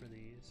bolts for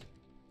these.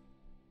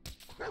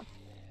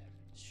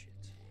 Shit.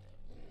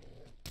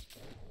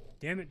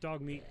 Damn it,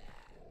 dog meat.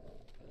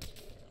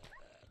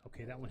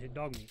 Okay, that one hit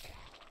dog meat.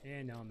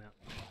 And now I'm out.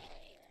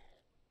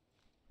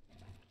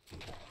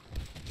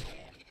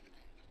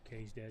 Okay,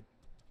 he's dead.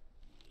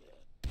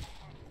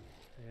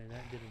 And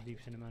that did a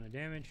decent amount of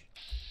damage.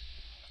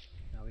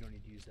 No, we don't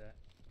need to use that.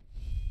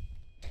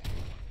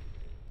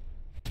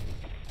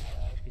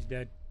 He's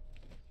dead.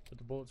 Put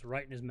the bullets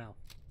right in his mouth.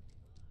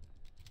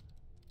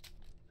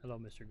 Hello,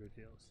 Mr.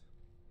 Goodfields.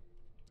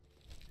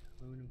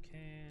 Aluminum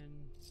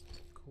can.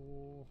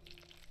 Cool.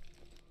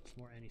 Some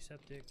more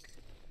antiseptic.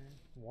 Okay.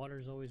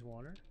 Water's always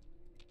water.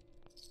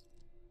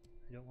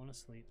 I don't want to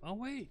sleep. Oh,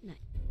 wait!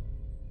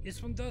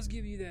 This one does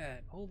give you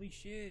that! Holy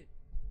shit!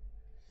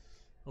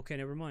 Okay,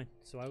 never mind.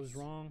 So I was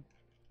wrong.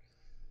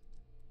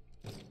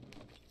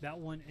 That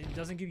one, it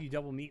doesn't give you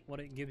double meat. What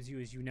it gives you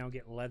is you now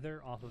get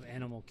leather off of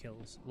animal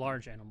kills,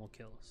 large animal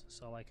kills.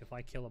 So like if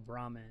I kill a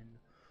Brahmin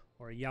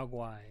or a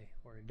Yaguai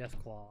or a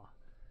Deathclaw,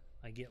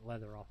 I get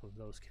leather off of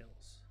those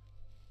kills.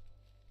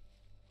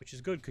 Which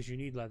is good because you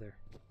need leather.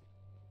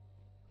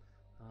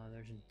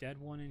 There's a dead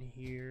one in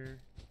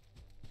here.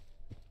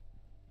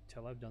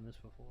 Tell I've done this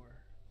before.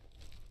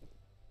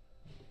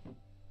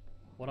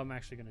 What I'm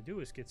actually going to do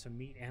is get some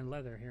meat and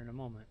leather here in a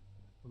moment.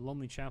 The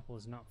Lonely Chapel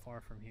is not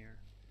far from here.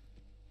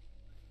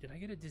 Did I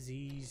get a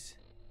disease?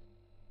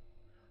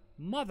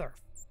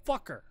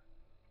 Motherfucker!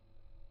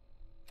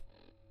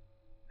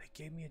 They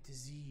gave me a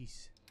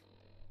disease.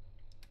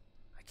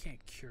 I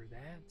can't cure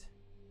that.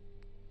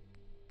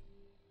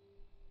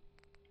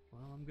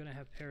 Well, I'm going to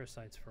have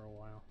parasites for a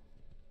while.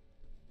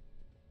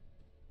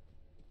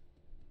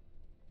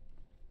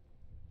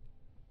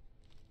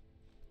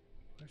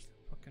 Where's the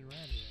fucking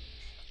rabbit?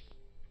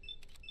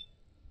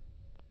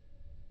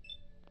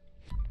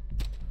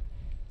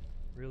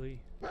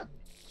 Really?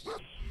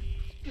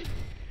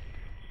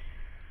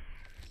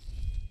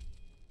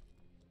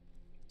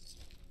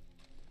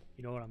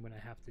 You know what I'm gonna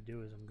have to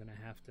do is I'm gonna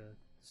have to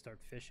start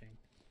fishing,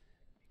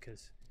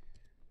 because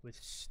with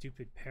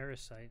stupid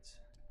parasites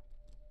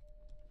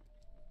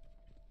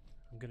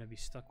I'm gonna be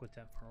stuck with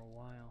that for a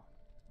while.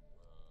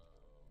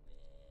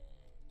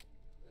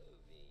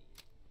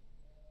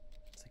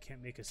 So I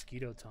can't make a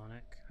Skeeto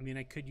tonic. I mean,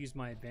 I could use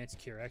my advanced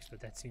Cure X,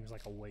 but that seems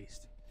like a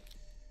waste.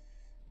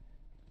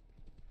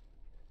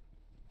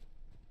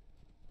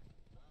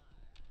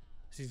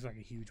 Seems like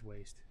a huge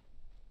waste.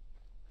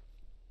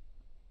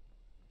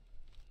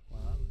 Wow,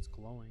 that was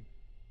glowing.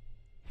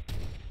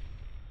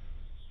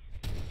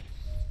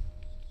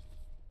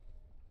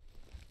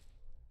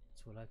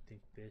 That's what I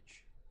think,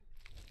 bitch.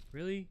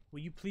 Really? Will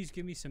you please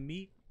give me some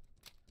meat?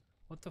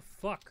 What the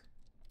fuck?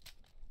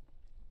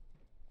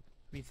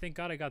 I mean, thank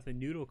God I got the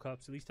noodle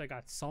cups. At least I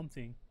got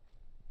something.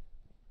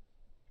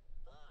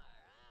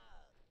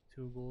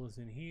 2 ghouls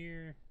in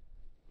here.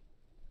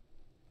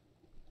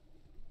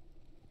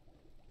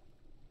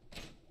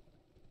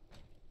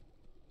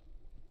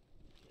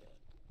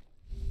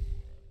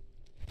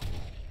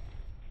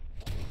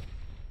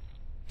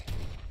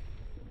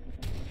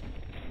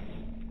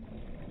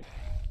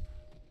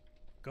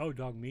 Go,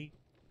 dog meat.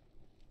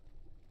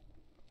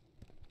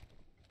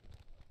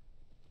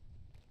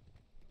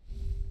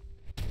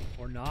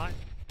 Or not.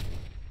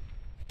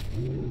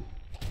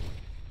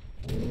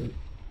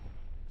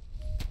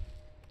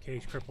 Okay,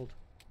 he's crippled.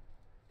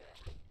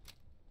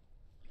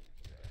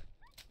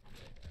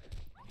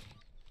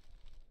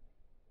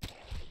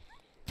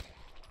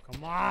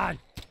 Come on!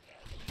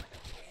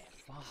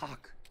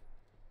 Fuck.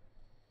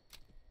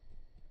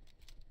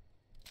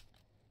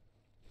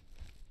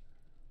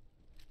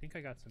 I think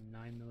I got some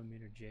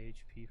 9mm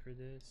JHP for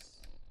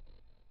this.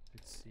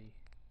 Let's see.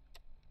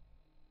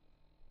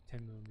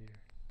 10mm.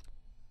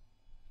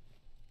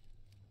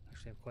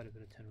 Actually, I have quite a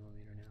bit of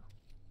 10mm now.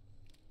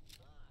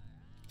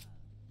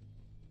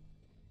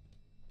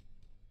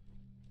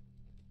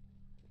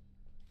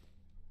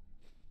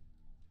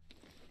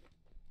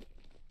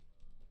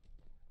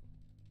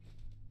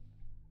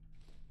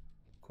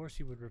 Of course,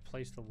 he would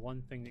replace the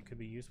one thing that could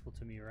be useful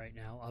to me right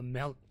now, a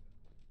melt,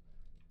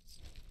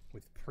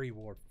 with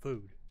pre-war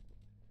food.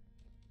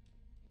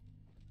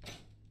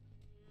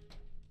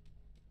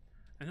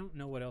 I don't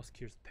know what else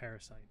cures the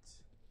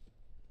parasites.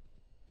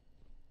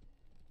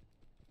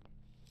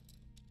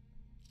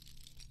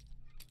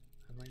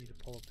 I might need to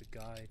pull up the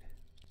guide.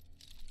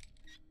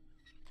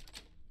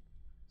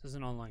 This is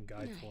an online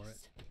guide for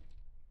it.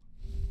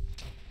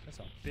 That's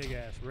a big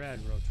ass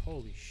rad roach.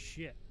 Holy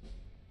shit.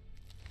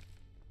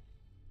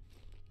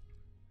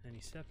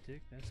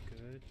 Antiseptic, that's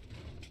good.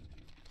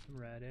 Some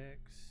Rad-X.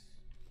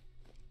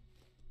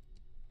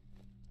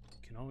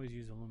 Can always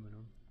use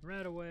aluminum.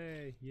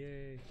 Rad-Away!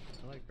 Yay!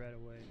 I like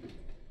Rad-Away.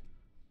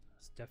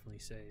 Let's definitely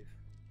save.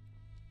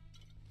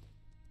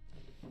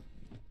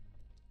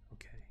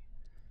 Okay.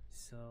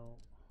 So...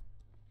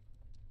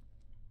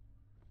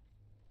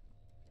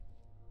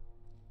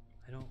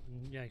 I don't...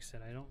 Yeah, like I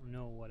said, I don't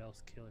know what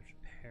else kills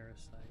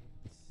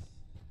parasites.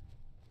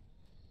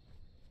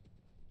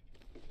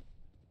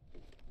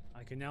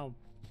 I can now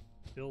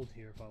build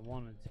here if I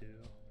wanted to.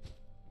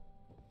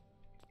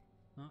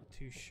 Not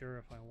too sure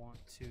if I want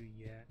to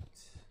yet.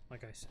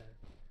 Like I said,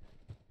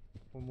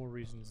 for more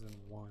reasons than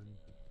one.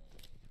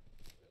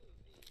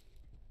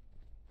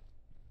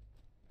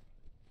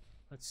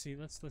 Let's see.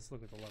 Let's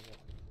look at the level.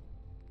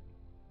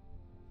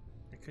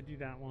 I could do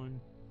that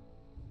one.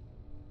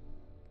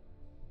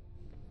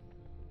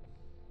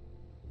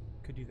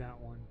 Could do that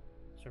one.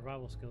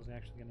 Survival skills are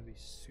actually going to be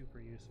super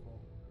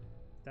useful.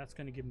 That's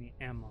going to give me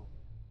ammo.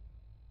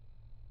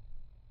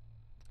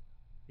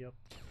 Yep,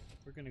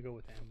 we're gonna go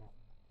with ammo.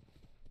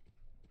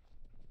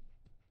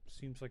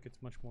 Seems like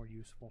it's much more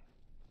useful.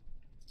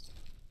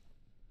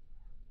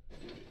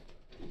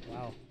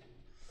 Wow.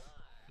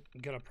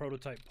 Got a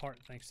prototype part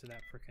thanks to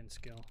that frickin'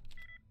 skill.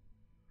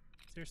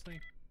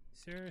 Seriously?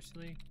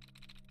 Seriously?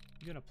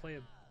 You gonna play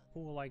a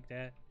fool like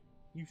that?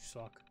 You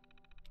suck.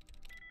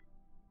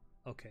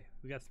 Okay,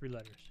 we got 3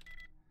 letters.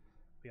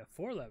 We got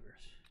 4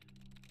 levers.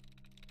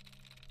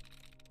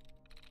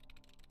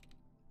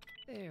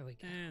 There we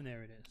go. And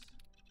there it is.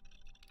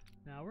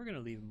 Now we're gonna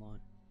leave them on.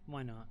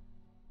 Why not?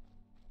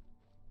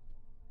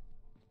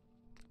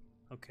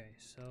 Okay,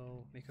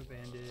 so make a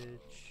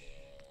bandage.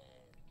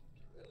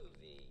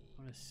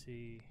 I wanna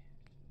see.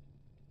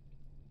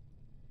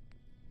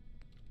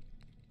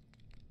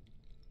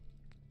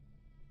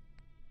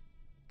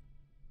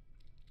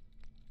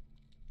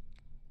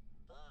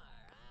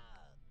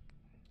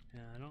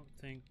 Yeah, I don't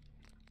think.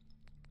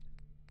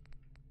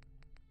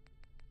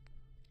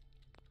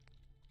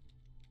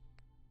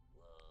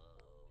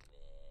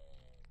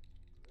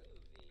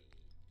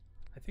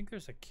 I think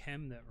there's a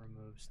chem that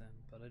removes them,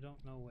 but I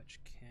don't know which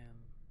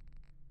chem.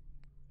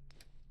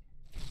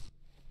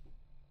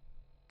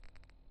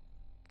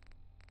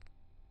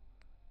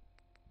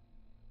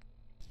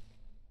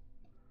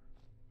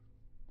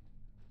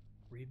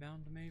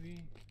 Rebound,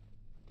 maybe?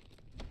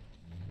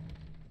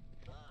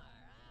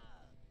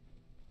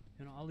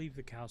 You know, I'll leave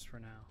the cows for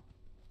now.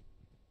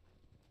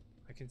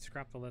 I can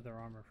scrap the leather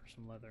armor for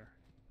some leather.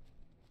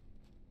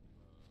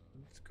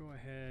 Let's go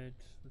ahead.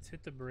 Let's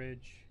hit the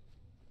bridge.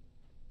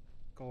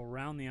 Go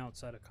around the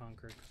outside of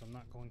Concord, because I'm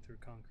not going through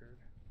Concord.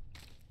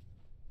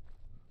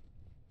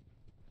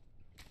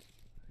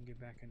 And get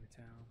back into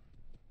town.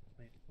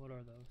 Wait, what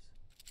are those?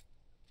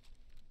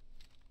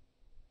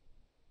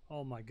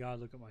 Oh my god,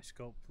 look at my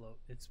scope float.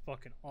 It's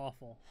fucking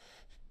awful.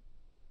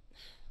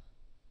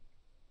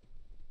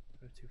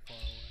 They're too far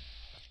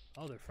away.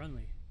 Oh, they're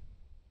friendly.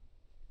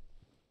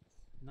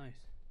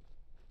 Nice.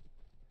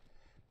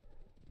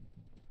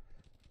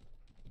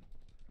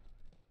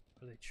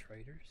 Are they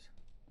traders?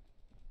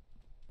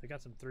 They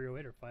got some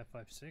 308 or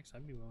 556.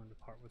 I'd be willing to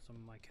part with some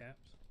of my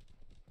caps.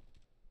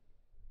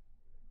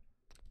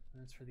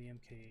 That's for the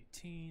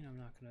MK18. I'm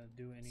not gonna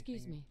do anything.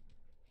 Excuse me.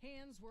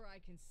 Hands where I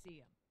can see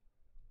them.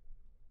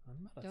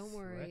 I'm not a Don't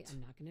worry, threat.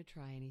 I'm not going to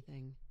try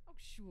anything. Oh,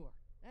 sure.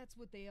 That's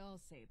what they all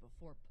say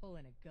before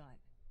pulling a gun.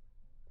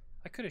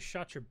 I could have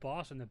shot your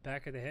boss in the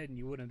back of the head and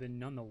you wouldn't have been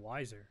none the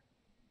wiser.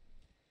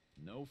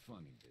 No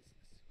funny business.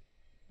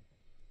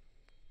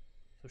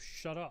 So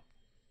shut up.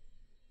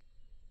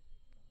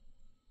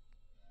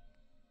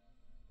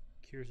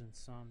 Cures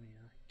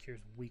insomnia.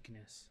 Cures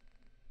weakness.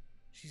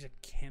 She's a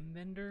chem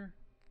vendor?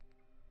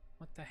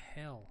 What the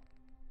hell?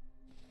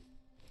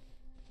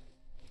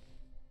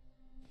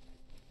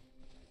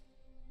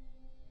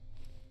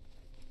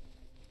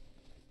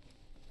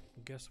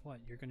 Well, guess what?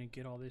 You're gonna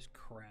get all this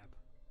crap.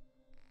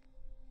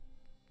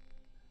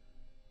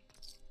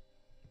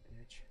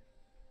 Bitch.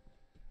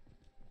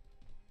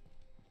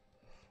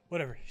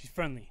 Whatever, she's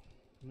friendly.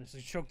 Let's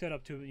just choke that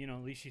up to, you know,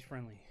 at least she's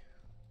friendly.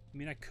 I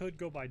mean, I could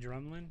go by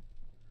Drumlin.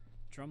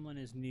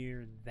 Drumlin is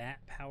near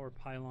that power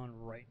pylon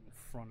right in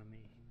front of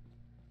me.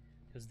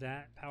 Because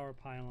that power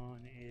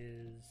pylon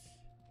is...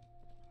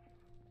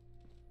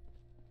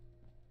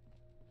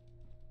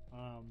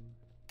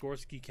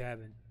 Gorski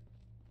Cabin.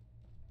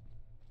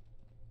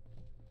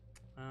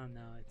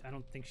 No, I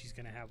don't think she's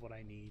going to have what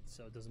I need,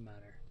 so it doesn't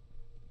matter.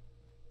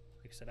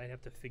 Like I said, I'd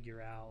have to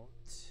figure out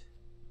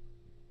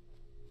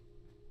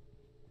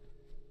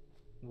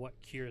what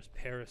cures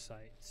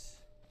parasites.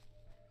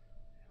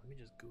 Let me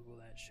just Google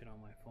that shit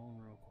on my phone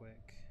real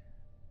quick.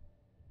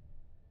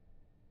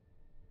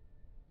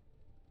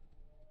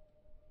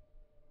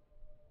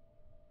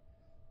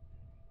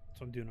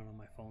 So I'm doing it on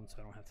my phone so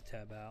I don't have to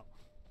tab out.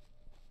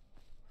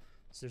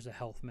 So there's a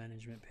health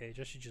management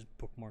page. I should just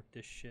bookmark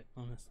this shit,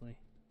 honestly.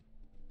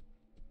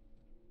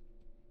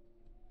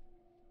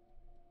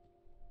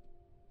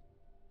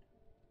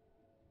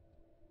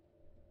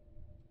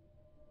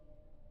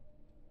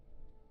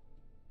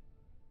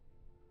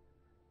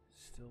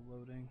 Still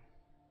loading.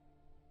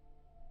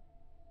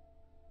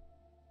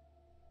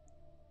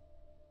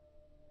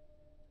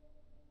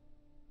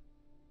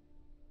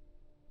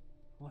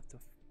 What the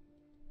f...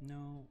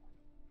 No.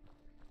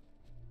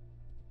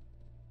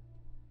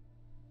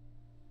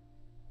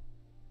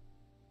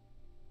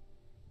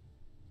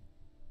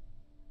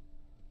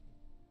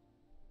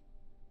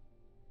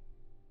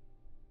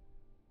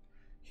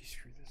 You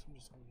screw this. I'm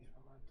just gonna use my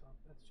laptop.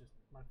 That's just...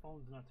 My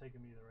phone's not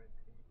taking me to the right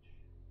page.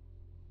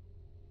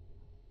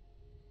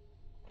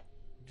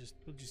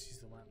 We'll just use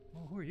the laptop.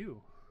 Oh, who are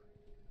you?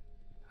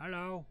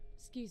 Hello.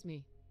 Excuse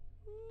me.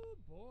 Oh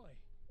boy.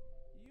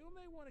 You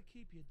may want to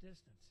keep your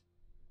distance.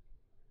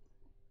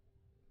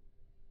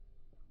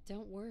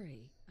 Don't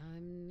worry.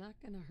 I'm not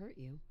gonna hurt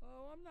you.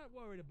 Oh, I'm not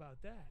worried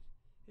about that.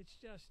 It's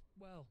just,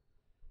 well,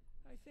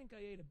 I think I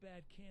ate a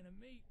bad can of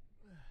meat.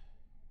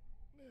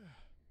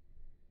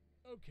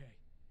 Okay.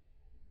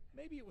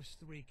 Maybe it was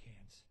 3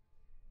 cans.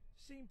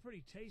 Seemed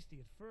pretty tasty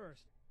at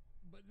first,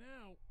 but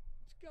now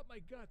it's got my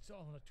guts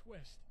all in a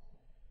twist.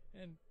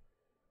 And,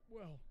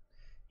 well,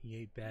 He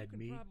ate bad you can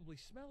meat. probably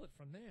smell it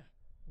from there.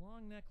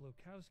 Long Neck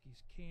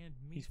Lukowski's canned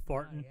meat. He's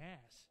for farting. my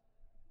ass.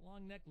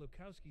 Long Neck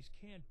Lukowski's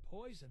canned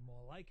poison,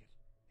 more like it.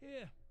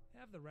 Here,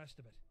 have the rest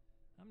of it.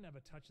 I'm never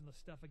touching the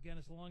stuff again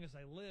as long as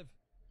I live.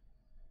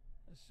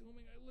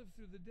 Assuming I live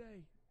through the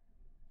day.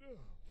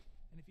 Ugh.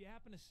 And if you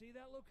happen to see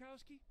that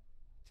Lukowski,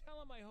 tell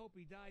him I hope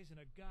he dies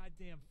in a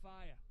goddamn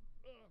fire.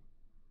 Oh,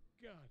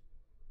 God.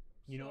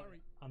 You know,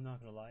 Sorry. I'm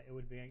not gonna lie. It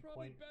would be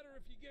Probably quite better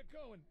if you get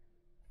going.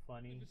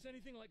 funny. If it's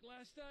anything like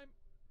last time,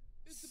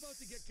 it's about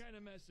to get kind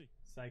of messy.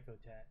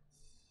 Psychotats.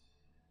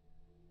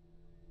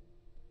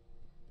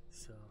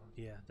 So,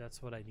 yeah,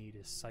 that's what I need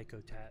is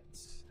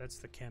psychotats. That's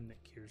the chem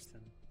that cures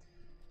them.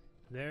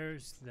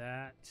 There's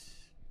that.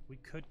 We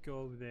could go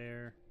over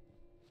there.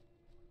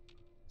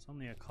 It's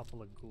only a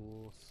couple of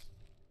ghouls.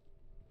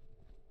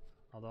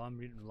 Although I'm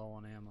getting low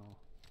on ammo.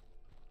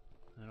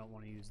 I don't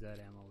want to use that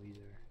ammo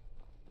either.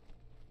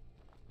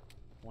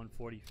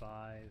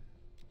 145.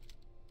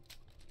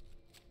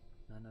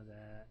 None of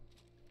that.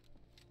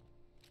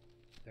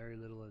 Very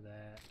little of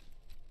that.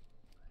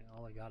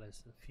 All I got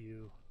is a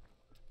few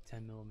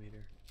 10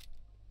 millimeter.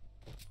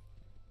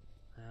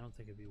 I don't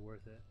think it'd be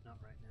worth it. Not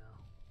right now.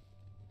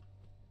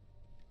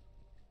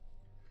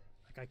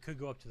 Like I could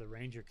go up to the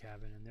ranger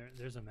cabin and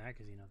there's a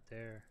magazine up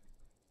there.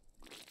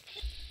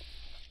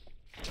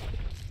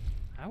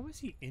 How was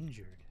he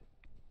injured?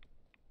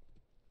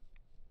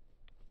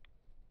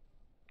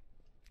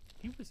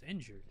 He was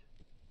injured.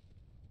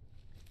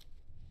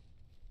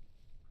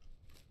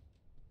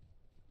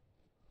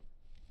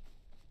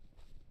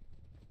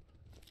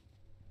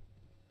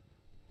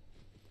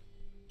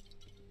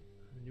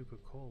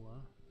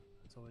 Nuka-Cola.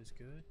 That's always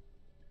good.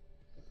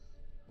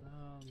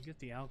 Get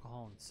the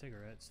alcohol and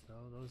cigarettes,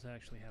 though. Those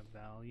actually have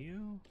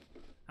value.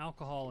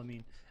 Alcohol, I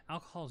mean,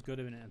 alcohol is good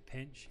in a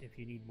pinch if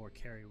you need more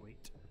carry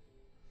weight.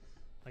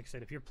 Like I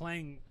said, if you're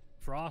playing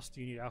Frost,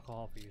 you need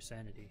alcohol for your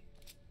sanity.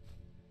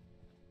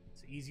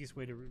 It's the easiest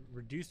way to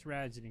reduce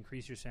rads and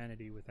increase your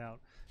sanity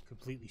without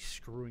completely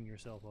screwing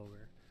yourself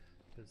over.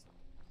 Because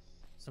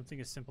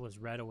something as simple as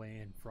red away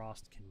in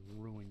Frost can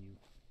ruin you.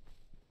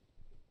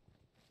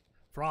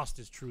 Frost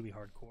is truly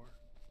hardcore.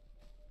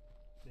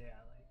 Yeah,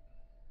 like,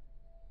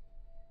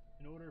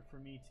 in order for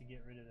me to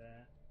get rid of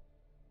that...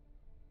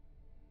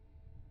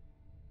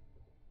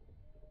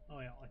 Oh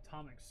yeah,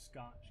 Atomic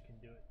Scotch can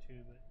do it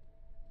too, but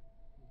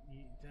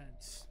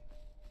that's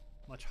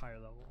much higher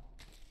level.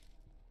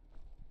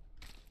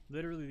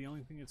 Literally the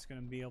only thing that's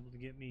going to be able to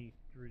get me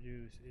to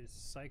reduce is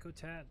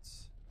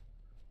Psychotats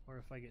Or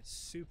if I get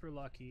super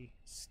lucky,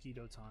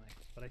 Skeeto Tonic.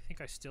 But I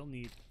think I still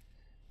need...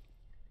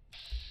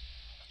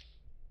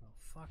 Oh,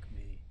 fuck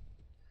me.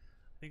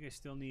 I think I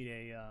still need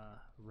a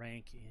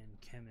rank in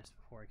Chemist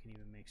before I can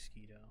even make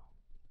Skeeto.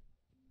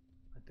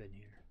 I've been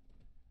here.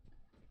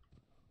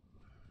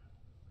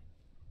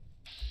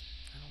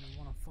 I don't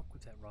even want to fuck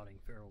with that rotting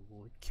feral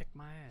ghoul. He'd kick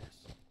my ass.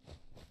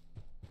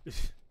 You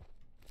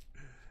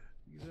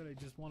said I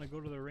just want to go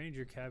to the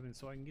ranger cabin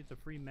so I can get the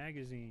free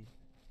magazine.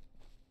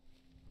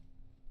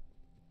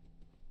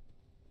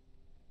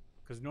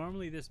 Because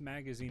normally this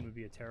magazine would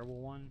be a terrible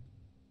one.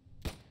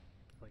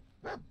 Like,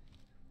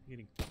 it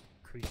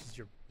increases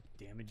your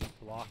damage you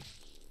block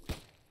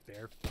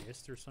bare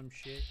fist or some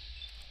shit.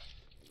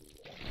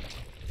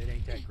 It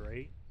ain't that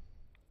great.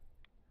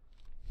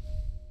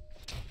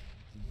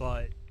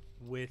 But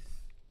with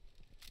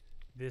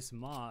this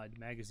mod,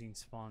 magazine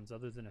spawns,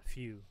 other than a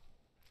few,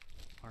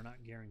 are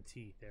not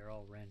guaranteed. They're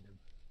all random.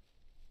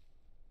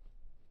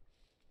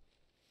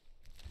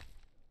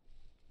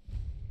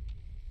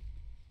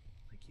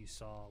 Like you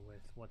saw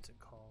with, what's it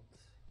called?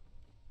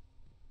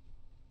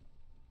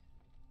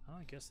 Oh,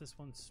 I guess this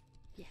one's...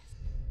 Yes.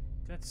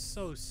 That's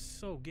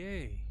so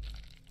gay.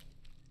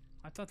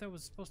 I thought that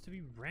was supposed to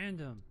be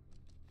random.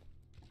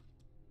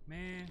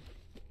 Man,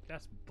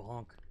 that's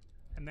bunk.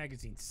 That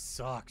magazine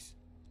sucks.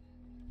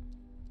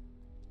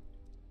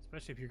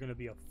 Especially if you're gonna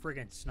be a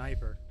friggin'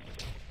 sniper.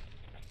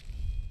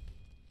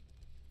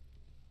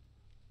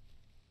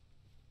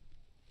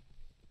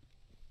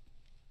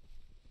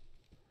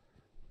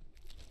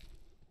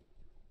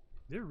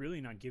 They're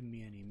really not giving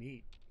me any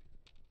meat.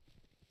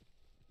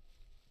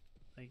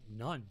 Like,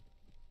 none.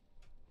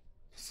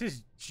 This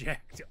is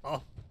jacked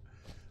up.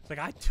 It's like,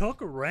 I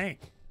took a rank.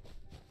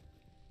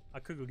 I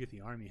could go get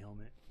the army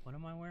helmet. What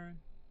am I wearing?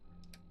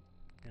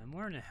 Yeah, I'm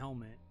wearing a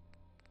helmet.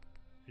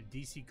 A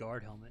DC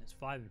guard helmet. It's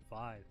 5 and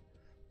 5.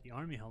 The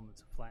army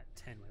helmet's a flat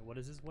 10. Wait, what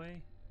does this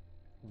weigh?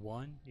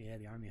 1? Yeah,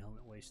 the army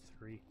helmet weighs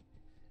 3.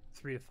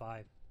 3 to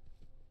 5.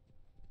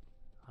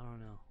 I don't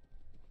know.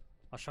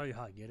 I'll show you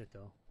how I get it,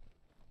 though.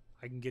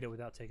 I can get it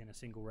without taking a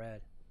single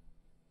rad.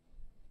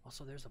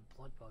 Also, there's a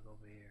blood bug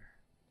over here.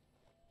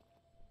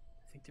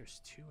 I think there's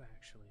 2,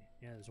 actually.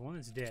 Yeah, there's one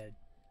that's dead.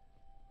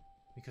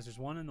 Because there's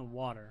one in the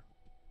water.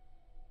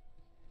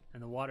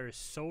 And the water is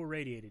so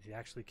irradiated it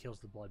actually kills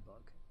the blood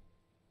bug.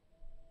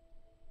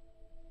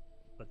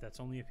 But that's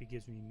only if he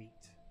gives me meat.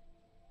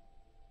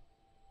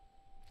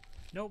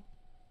 Nope.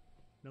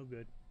 No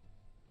good.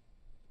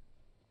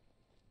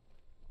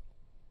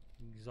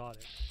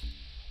 Exotic.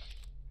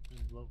 There's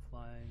a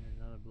bloatfly and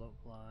another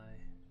bloatfly.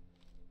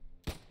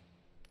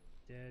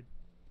 Dead.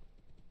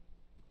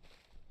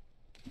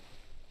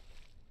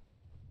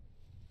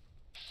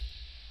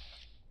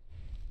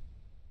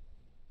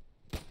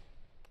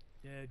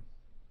 Dead.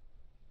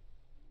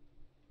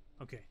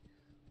 Okay.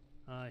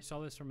 I saw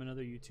this from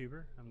another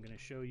YouTuber. I'm going to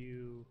show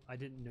you. I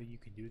didn't know you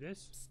could do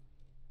this.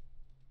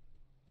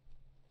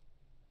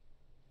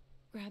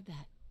 Grab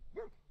that.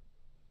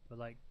 But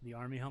like the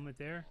army helmet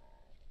there,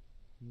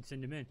 you can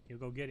send him in. He'll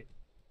go get it.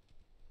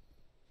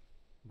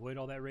 Avoid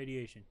all that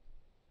radiation.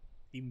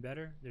 Even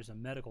better, there's a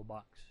medical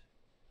box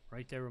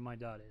right there where my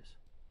dot is.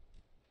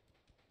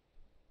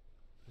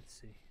 Let's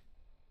see.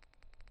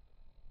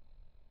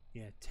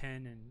 Yeah,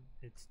 10 and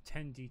it's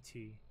 10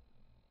 DT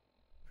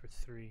for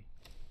 3.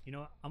 You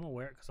know what? I'm gonna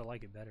wear it because I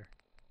like it better.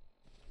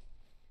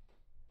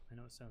 I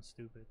know it sounds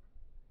stupid.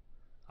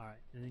 Alright,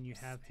 and then you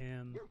have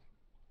him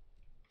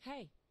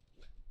Hey.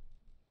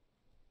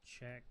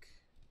 check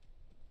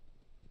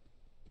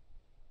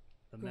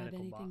the Grab medical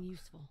anything box.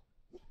 useful.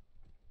 I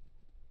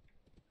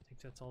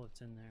think that's all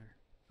that's in there.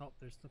 Oh,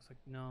 there's looks like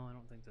no, I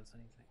don't think that's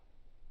anything.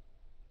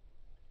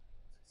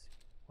 Let's see.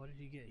 What did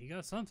he get? He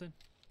got something.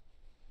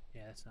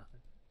 Yeah, it's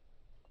nothing.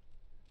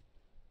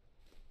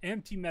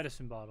 Empty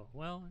medicine bottle.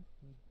 Well,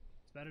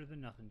 it's better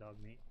than nothing, dog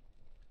meat.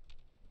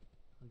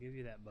 I'll give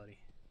you that, buddy.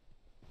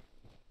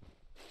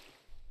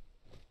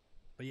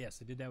 But yes,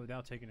 I did that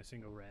without taking a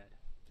single rad.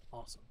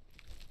 Awesome.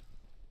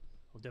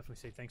 I'll definitely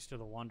say thanks to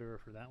the Wanderer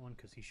for that one,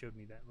 because he showed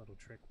me that little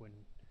trick when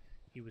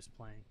he was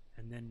playing.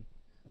 And then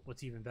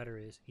what's even better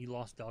is he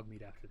lost dog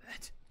meat after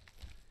that.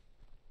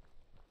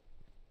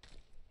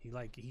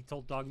 He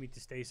told dog meat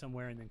to stay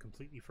somewhere and then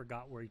completely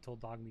forgot where he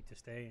told dog meat to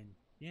stay, and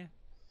yeah.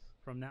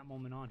 From that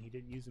moment on, he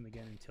didn't use him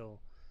again until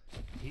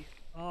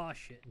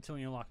until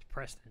he unlocked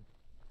Preston,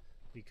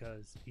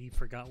 because he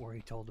forgot where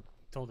he told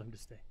him to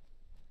stay.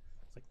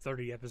 It's like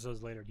 30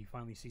 episodes later, he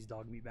finally sees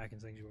Dogmeat back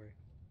in Sanctuary.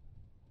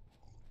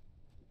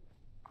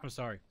 I'm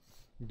sorry,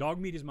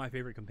 Dogmeat is my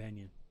favorite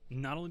companion,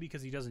 not only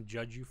because he doesn't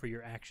judge you for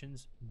your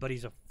actions, but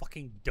he's a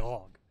fucking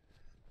dog.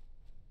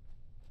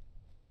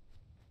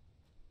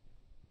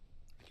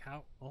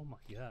 How? Oh my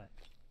god.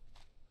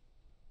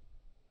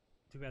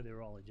 Too bad they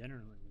were all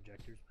adrenaline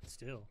injectors, but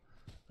still.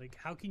 Like,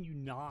 how can you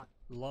not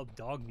love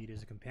Dogmeat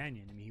as a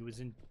companion? I mean, he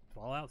was in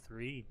Fallout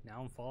 3,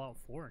 now in Fallout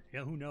 4.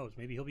 Yeah, who knows?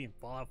 Maybe he'll be in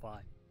Fallout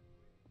 5.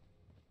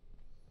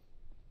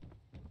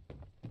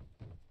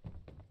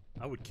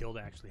 I would kill to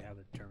actually have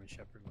a German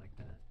Shepherd like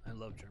that. I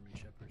love German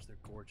Shepherds. They're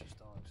gorgeous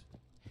dogs.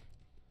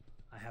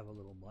 I have a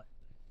little mutt.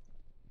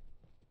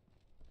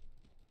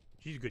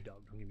 She's a good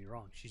dog, don't get me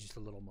wrong. She's just a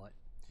little mutt.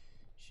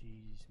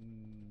 She's...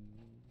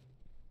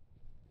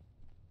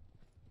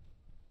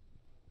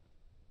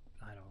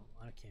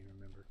 I can't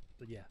remember.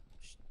 But yeah,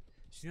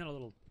 she's not a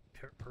little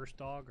purse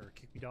dog or a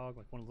kick me dog,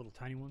 like one of the little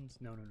tiny ones.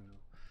 No.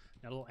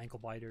 Not a little ankle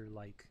biter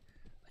like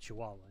a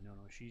Chihuahua. No.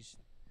 She's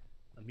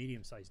a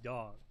medium-sized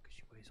dog because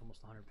she weighs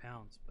almost 100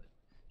 pounds, but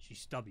she's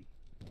stubby.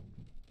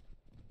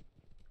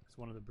 Because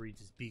one of the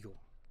breeds is Beagle.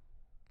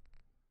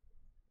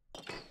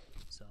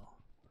 So,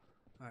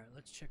 alright,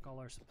 let's check all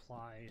our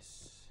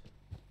supplies.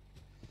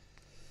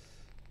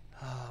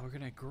 We're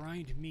gonna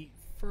grind meat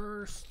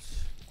first.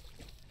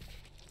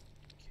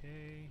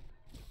 Okay.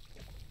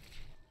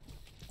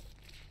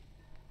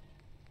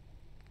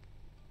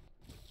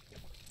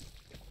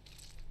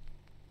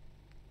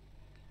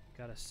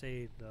 Gotta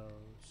save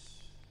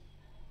those.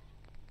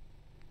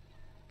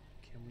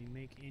 Can we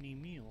make any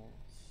meals?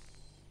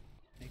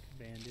 Make a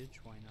bandage,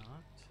 why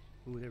not?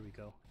 Ooh, there we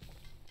go.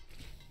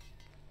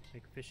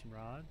 Make fishing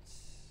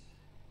rods.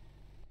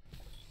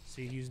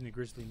 See, using the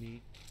grizzly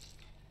meat.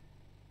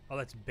 Oh,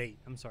 that's bait.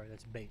 I'm sorry,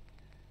 that's bait.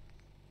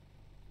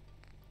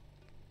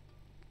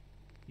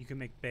 You can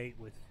make bait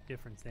with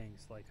different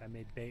things. Like I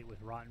made bait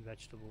with rotten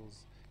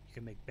vegetables. You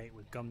can make bait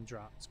with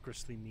gumdrops,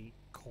 grizzly meat,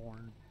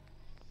 corn.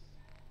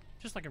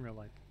 Just like in real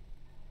life.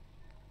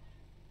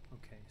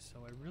 Okay, so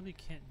I really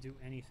can't do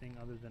anything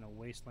other than a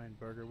wasteland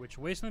burger, which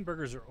wasteland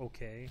burgers are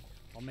okay.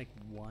 I'll make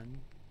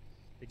one.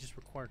 They just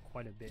require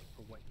quite a bit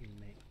for what you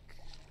make.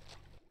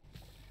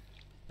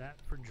 That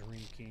for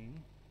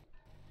drinking.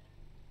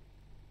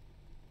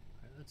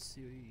 Alright, let's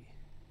see.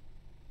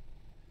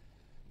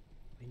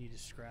 We need to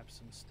scrap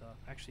some stuff.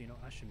 Actually, you know,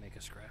 I should make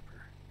a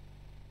scrapper.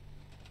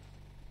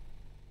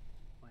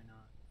 Why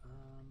not?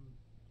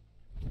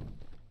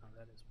 Oh,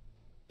 that is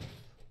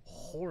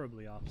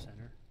horribly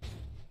off-center.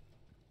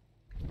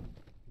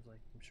 It's like,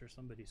 I'm sure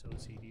somebody's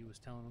OCD was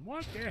telling them,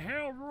 "What the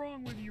hell's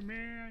wrong with you,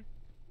 man?"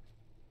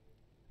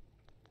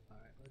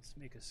 Alright, let's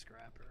make a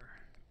scrapper.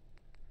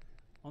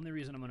 Only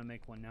reason I'm going to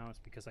make one now is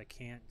because I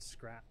can't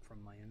scrap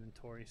from my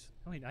inventories.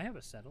 Oh wait, I have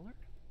a settler?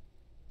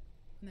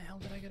 When the hell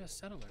did I get a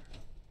settler?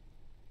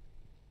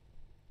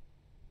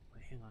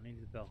 Wait, hang on, I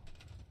need the bell.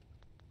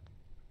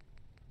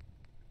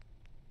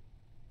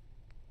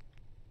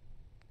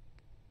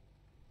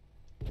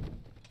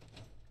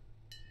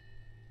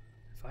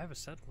 If I have a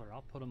settler,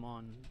 I'll put them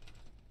on...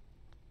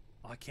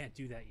 Oh, I can't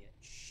do that yet.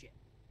 Shit.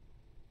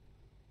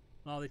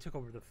 Oh, they took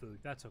over the food.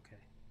 That's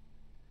okay.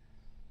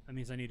 That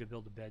means I need to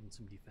build a bed and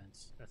some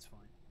defense. That's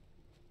fine.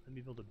 Let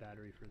me build a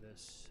battery for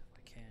this if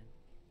I can.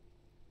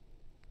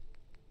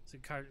 So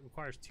it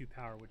requires 2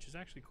 power, which is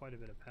actually quite a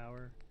bit of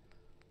power.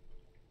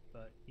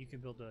 But you can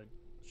build a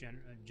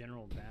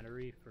general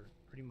battery for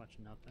pretty much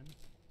nothing.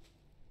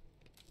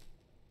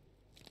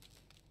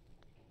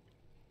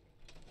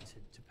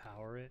 To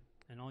power it.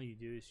 And all you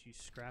do is you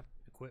scrap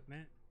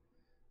equipment,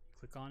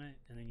 click on it,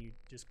 and then you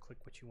just click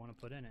what you want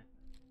to put in it.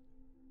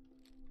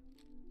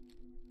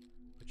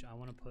 Which I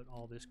want to put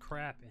all this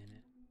crap in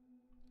it.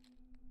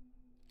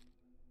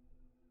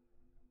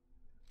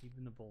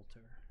 Even the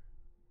bolter.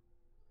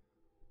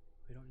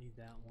 We don't need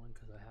that one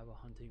because I have a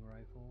hunting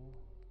rifle.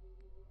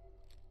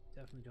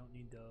 Definitely don't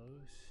need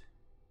those.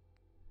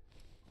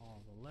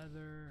 All the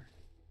leather.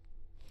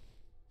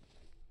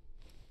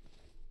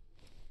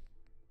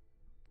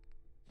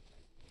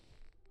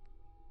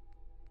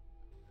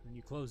 And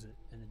you close it,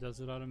 and it does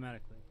it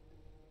automatically.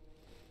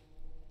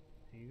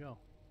 There you go.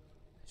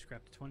 I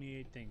scrapped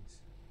 28 things.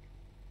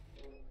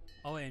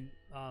 Oh, and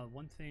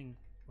one thing,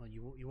 well,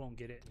 you won't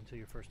get it until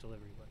your first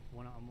delivery, but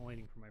I'm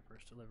waiting for my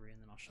first delivery,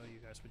 and then I'll show you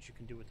guys what you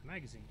can do with the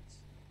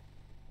magazines.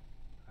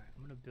 Alright,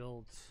 I'm gonna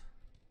build...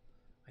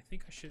 I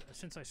think I should,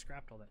 since I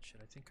scrapped all that shit,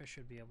 I think I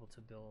should be able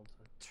to build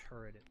a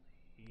turret at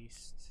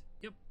least.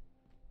 Yep.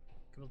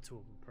 Can build 2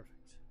 of them,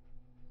 perfect.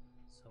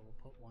 So we'll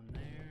put one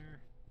there.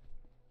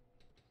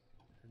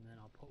 And then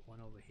I'll put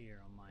one over here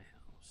on my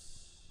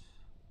house.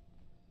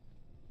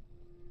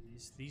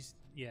 These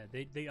yeah,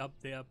 they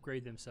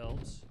upgrade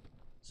themselves.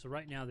 So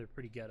right now they're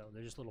pretty ghetto.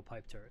 They're just little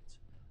pipe turrets.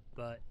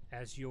 But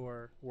as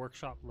your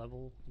workshop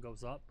level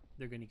goes up,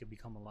 they're going to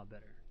become a lot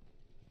better.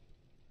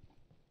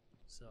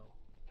 So,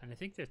 and I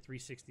think they're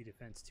 360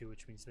 defense too,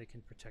 which means they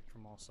can protect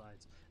from all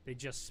sides. They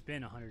just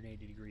spin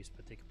 180 degrees,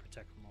 but they can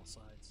protect from all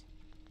sides.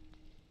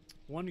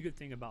 One good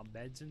thing about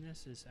beds in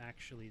this is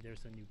actually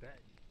there's a new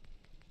bed.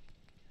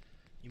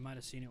 You might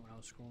have seen it when I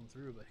was scrolling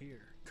through, but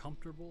here,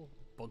 comfortable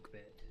bunk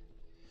bed.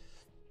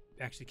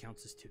 Actually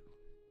counts as 2.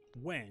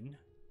 When,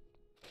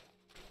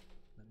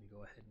 let me go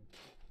ahead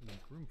and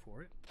make room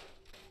for it.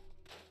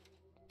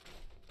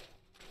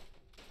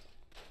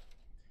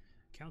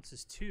 Counts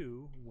as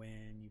 2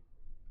 when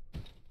you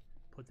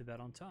put the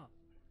bed on top.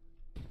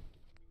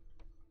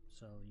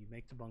 So you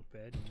make the bunk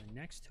bed, and then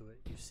next to it,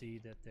 you see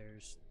that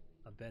there's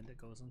a bed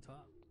that goes on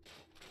top.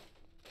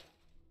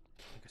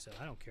 Like I said,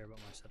 I don't care about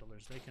my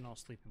settlers. They can all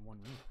sleep in one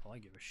room for all I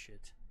give a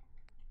shit.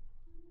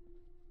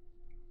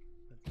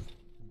 But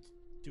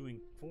doing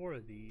 4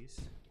 of these,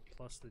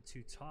 plus the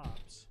 2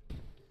 tops,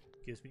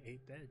 Gives me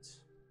 8 beds.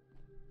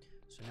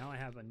 So now I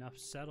have enough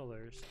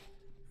settlers,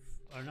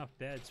 or enough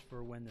beds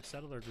for when the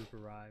settler group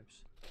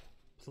arrives,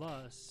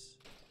 plus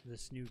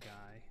this new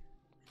guy.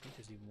 I think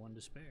there's even one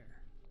to spare.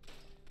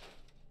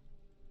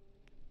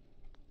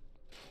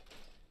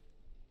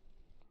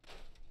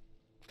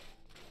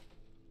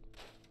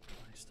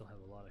 I still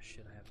have a lot of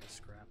shit I have to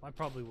scrap. I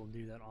probably will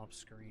do that off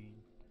screen,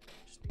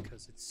 just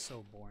because it's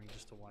so boring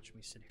just to watch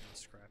me sit here and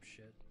scrap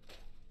shit.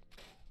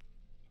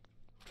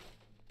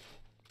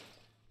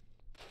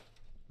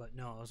 But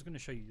no, I was going to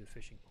show you the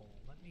fishing pole.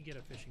 Let me get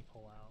a fishing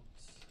pole out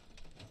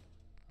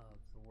of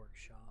the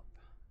workshop.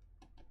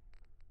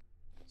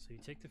 So you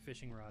take the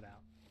fishing rod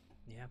out.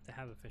 You have to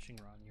have a fishing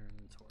rod in your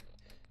inventory.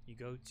 You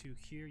go to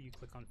here, you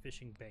click on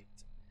fishing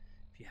bait.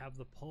 If you have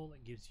the pole,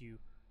 it gives you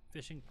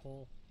fishing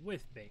pole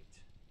with bait.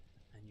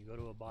 And you go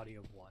to a body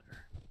of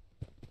water.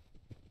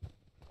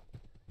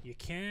 You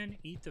can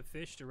eat the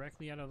fish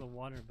directly out of the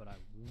water, but I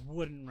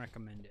wouldn't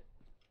recommend it,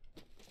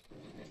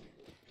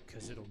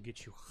 because it'll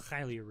get you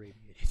highly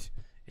irradiated.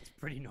 It's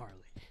pretty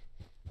gnarly.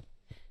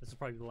 This is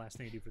probably the last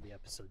thing I do for the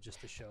episode,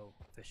 just to show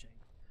fishing.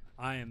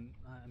 I'm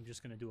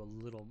just gonna do a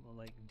little,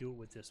 like, do it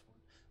with this one.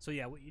 So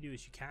yeah, what you do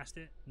is you cast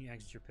it and you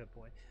exit your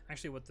Pip-Boy.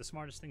 Actually, what the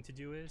smartest thing to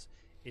do is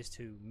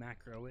to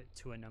macro it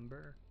to a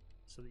number,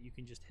 so that you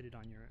can just hit it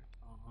on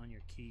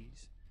your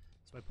keys.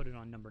 So I put it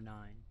on number 9.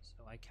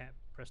 So I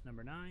press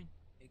number 9,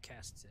 it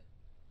casts it.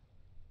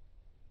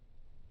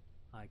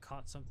 I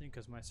caught something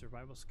because my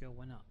survival skill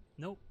went up.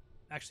 Nope.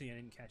 Actually, I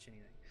didn't catch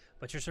anything.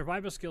 But your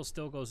survival skill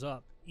still goes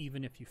up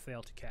even if you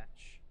fail to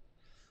catch.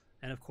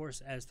 And of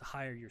course, as the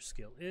higher your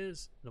skill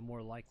is, the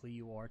more likely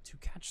you are to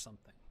catch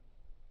something.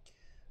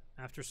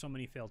 After so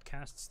many failed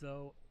casts,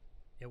 though,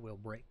 it will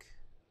break.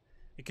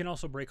 It can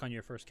also break on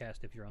your first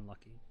cast if you're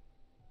unlucky.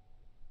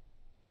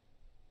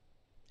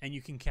 And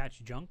you can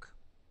catch junk.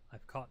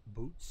 I've caught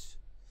boots.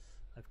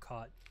 I've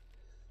caught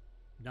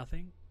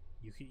nothing.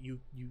 You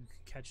can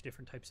catch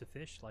different types of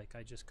fish. Like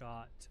I just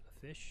got a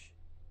fish.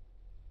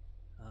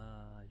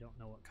 I don't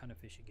know what kind of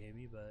fish it gave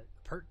me, but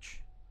a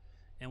perch.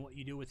 And what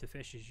you do with the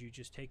fish is you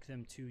just take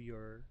them to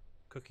your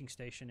cooking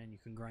station and you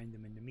can grind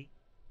them into meat.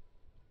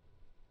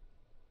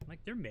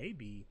 Like, there may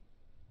be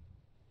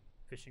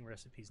fishing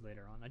recipes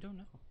later on. I don't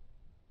know.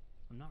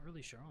 I'm not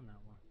really sure on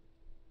that one.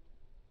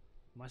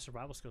 My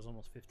survival skill is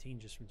almost 15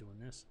 just from doing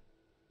this.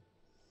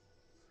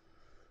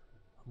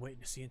 I'm waiting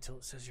to see until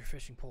it says your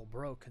fishing pole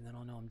broke, and then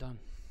I'll know I'm done.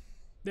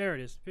 There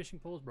it is. Fishing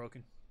pole is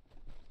broken.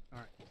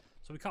 Alright.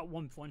 So we caught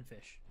one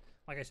fish.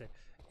 Like I said,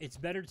 it's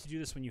better to do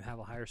this when you have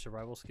a higher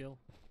survival skill,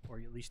 or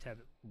you at least have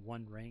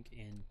one rank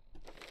in,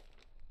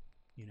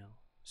 you know,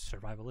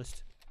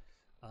 survivalist.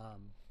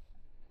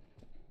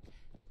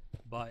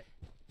 But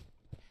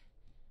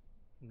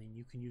I mean,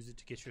 you can use it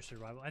to get your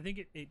survival. I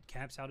think it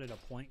caps out at a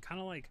point, kind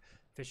of like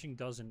fishing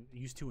doesn't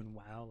used to in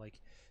WoW. Like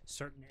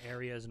certain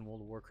areas in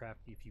World of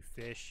Warcraft, if you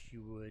fish,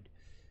 you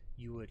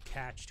would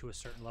catch to a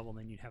certain level, and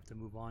then you'd have to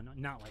move on.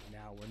 Not like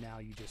now, where now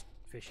you just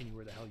fish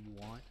anywhere the hell you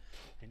want,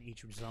 and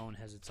each zone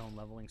has its own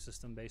leveling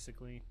system,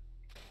 basically.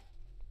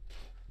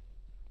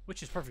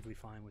 Which is perfectly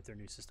fine with their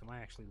new system. I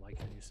actually like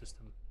their new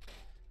system.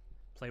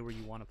 Play where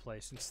you want to play.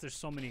 Since there's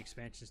so many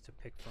expansions to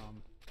pick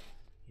from,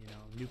 you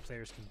know, new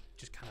players can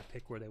just kind of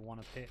pick where they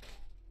want to pick.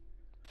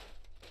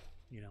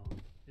 You know,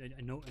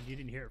 I know you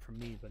didn't hear it from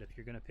me, but if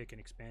you're going to pick an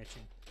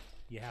expansion,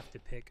 you have to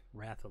pick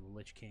Wrath of the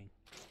Lich King.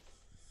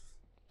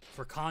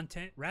 For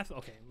content,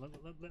 okay,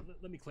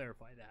 let me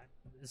clarify that.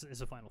 This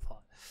is a final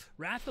thought.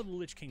 Wrath of the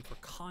Lich King for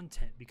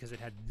content, because it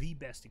had the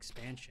best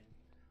expansion.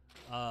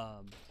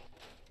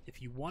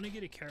 If you want to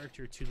get a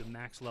character to the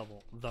max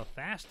level the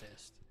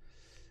fastest,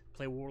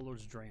 play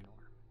Warlords Draenor.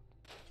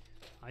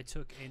 I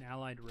took an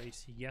allied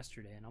race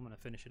yesterday, and I'm going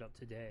to finish it up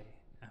today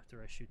after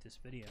I shoot this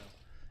video.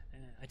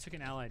 And I took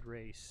an allied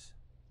race.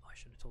 Oh, I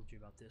should have told you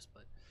about this,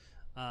 but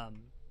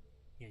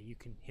yeah, you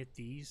can hit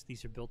these.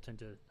 These are built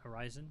into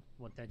Horizon.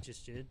 What that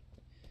just did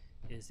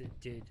is it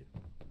did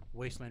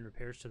wasteland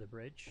repairs to the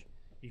bridge.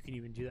 You can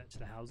even do that to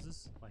the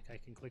houses. Like I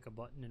can click a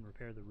button and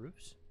repair the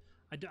roofs.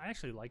 I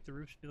actually like the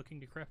roofs looking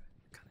decrepit.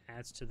 It kind of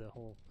adds to the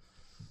whole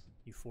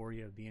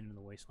euphoria of being in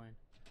the wasteland.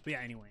 But yeah,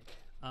 anyway,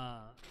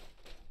 I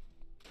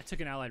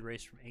took an allied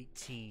race from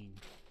 18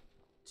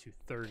 to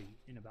 30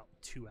 in about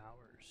 2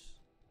 hours.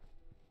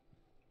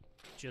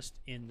 Just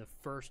in the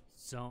first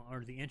zone,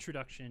 or the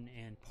introduction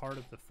and part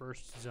of the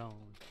first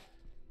zone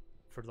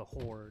for the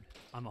Horde.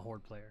 I'm a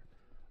Horde player.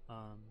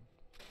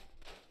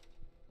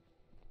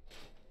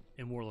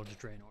 In Warlords of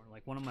Draenor.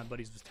 Like, one of my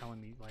buddies was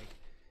telling me, like,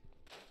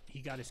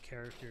 he got his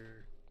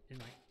character in,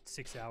 like,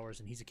 6 hours,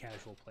 and he's a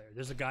casual player.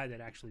 There's a guy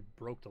that actually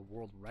broke the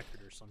world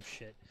record or some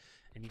shit,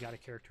 and he got a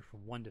character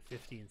from 1 to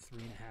 50 in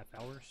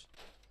 3.5 hours.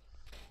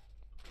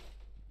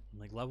 And,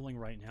 like, leveling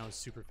right now is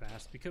super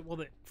fast because,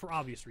 well, for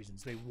obvious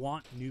reasons, they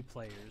want new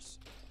players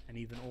and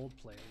even old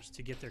players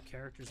to get their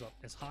characters up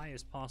as high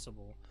as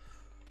possible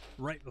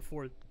right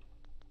before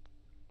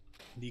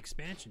the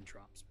expansion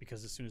drops,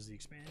 because as soon as the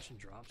expansion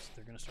drops,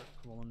 they're going to start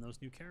pulling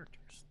those new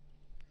characters.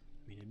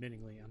 I mean,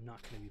 admittingly, I'm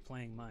not going to be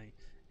playing my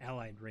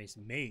allied race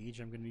mage.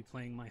 I'm going to be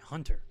playing my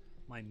hunter,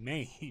 my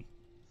main. I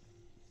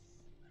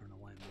don't know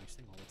why I'm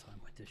wasting all the time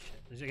with this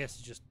shit. I guess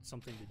it's just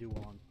something to do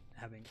while I'm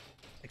having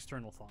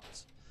external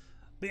thoughts.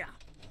 But yeah,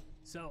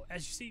 so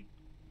as you see,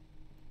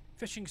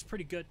 fishing is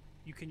pretty good.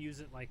 You can use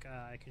it like,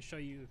 I can show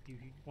you, if you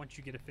once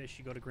you get a fish,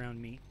 you go to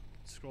ground meat,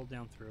 scroll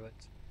down through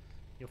it.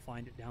 You'll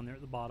find it down there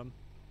at the bottom.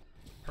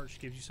 Perch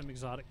gives you some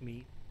exotic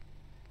meat.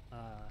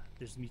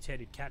 There's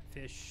mutated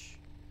catfish.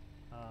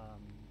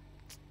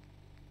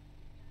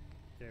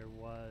 There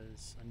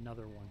was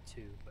another one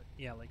too, but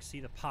yeah, like see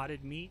the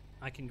potted meat,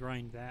 I can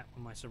grind that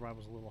when my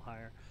survival's a little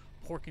higher.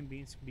 Pork and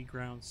beans can be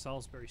ground.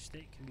 Salisbury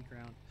steak can be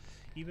ground.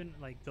 Even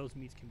like those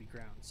meats can be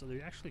ground, so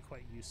they're actually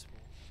quite useful.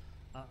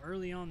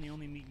 Early on, the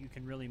only meat you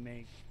can really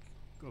make,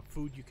 or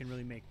food you can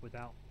really make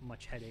without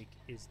much headache,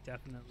 is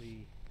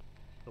definitely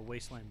the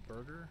Wasteland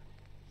Burger.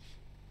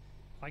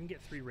 If I can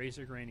get 3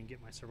 razor grain and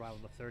get my survival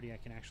to 30, I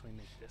can actually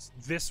make this.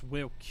 This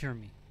will cure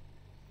me.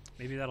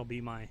 Maybe that'll be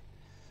my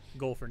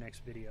goal for next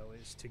video,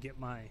 is to get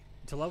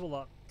to level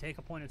up, take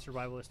a point at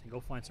survivalist, and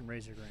go find some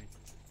razor grain.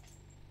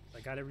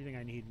 I got everything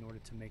I need in order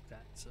to make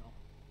that, so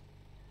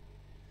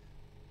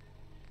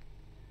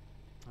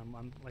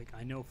I'm like,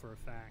 I know for a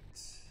fact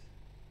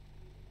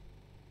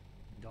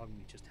dog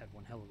meat just had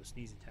one hell of a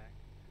sneeze attack.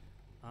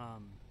 Hang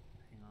on,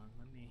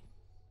 let me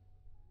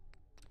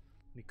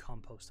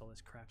compost all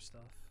this crap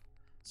stuff.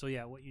 So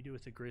yeah, what you do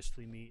with the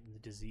gristly meat and the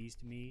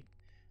diseased meat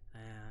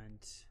and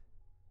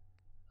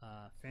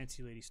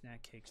fancy lady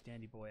snack cakes,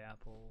 dandy boy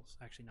apples,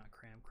 actually not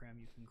cram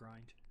you can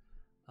grind,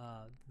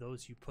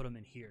 those you put them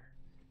in here,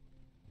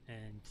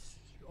 and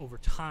over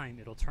time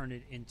it'll turn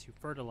it into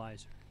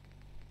fertilizer.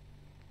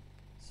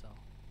 So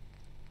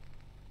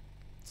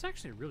it's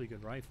actually a really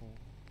good rifle.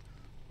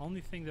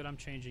 Only thing that I'm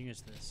changing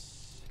is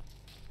this.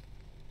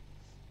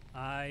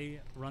 I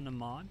run a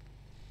mod.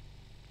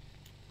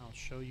 I'll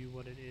show you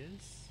what it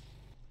is,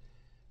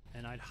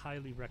 and I'd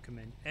highly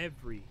recommend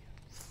every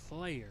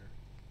player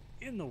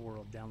in the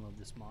world download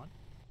this mod.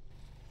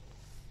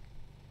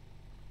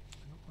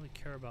 I don't really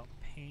care about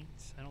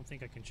paint. I don't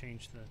think I can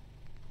change the...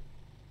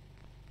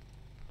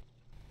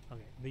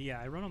 Okay, but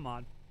yeah, I run a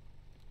mod.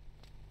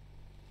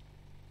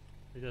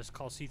 It is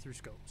called see-through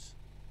scopes.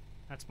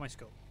 That's my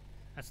scope.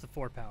 That's the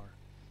 4 power.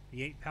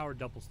 The 8 power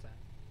doubles that.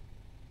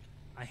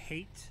 I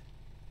hate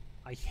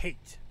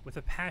with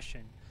a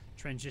passion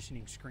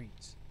transitioning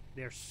screens.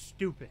 They're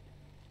stupid.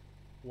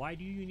 Why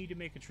do you need to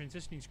make a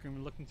transitioning screen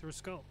when looking through a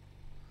scope?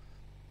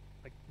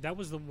 Like, that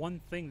was the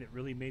one thing that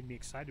really made me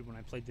excited when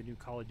I played the new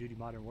Call of Duty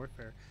Modern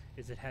Warfare,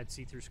 is it had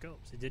see-through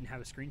scopes. It didn't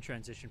have a screen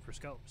transition for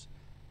scopes.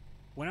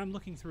 When I'm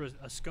looking through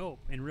a scope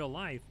in real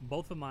life,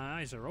 both of my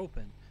eyes are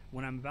open.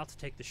 When I'm about to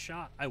take the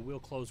shot, I will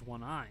close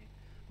one eye.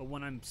 But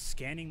when I'm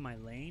scanning my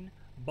lane,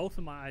 both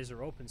of my eyes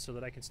are open so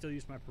that I can still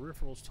use my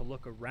peripherals to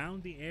look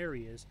around the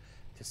areas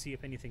to see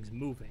if anything's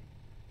moving.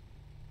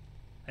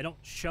 I don't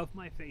shove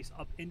my face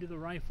up into the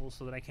rifle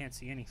so that I can't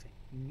see anything.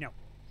 No.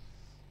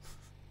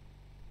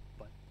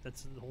 But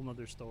that's a whole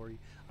nother story.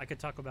 I could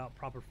talk about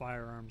proper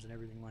firearms and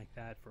everything like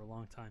that for a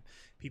long time.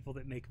 People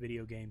that make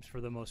video games,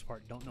 for the most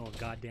part, don't know a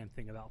goddamn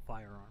thing about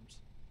firearms.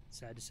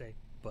 Sad to say,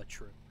 but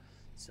true.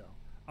 So,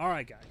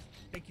 alright guys,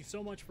 thank you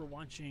so much for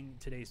watching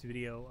today's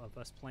video of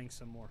us playing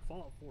some more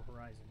Fallout 4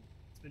 Horizon.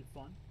 It's been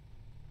fun.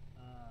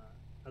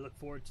 I look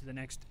forward to the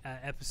next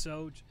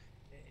episode.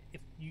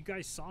 If you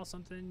guys saw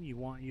something you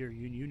want,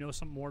 you know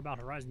something more about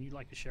Horizon you'd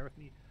like to share with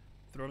me,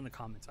 throw it in the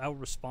comments. I will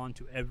respond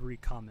to every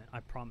comment,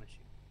 I promise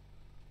you.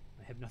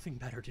 I have nothing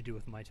better to do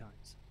with my time.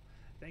 So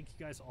thank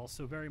you guys all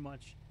so very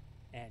much,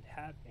 and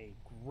have a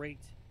great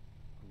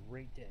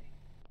day.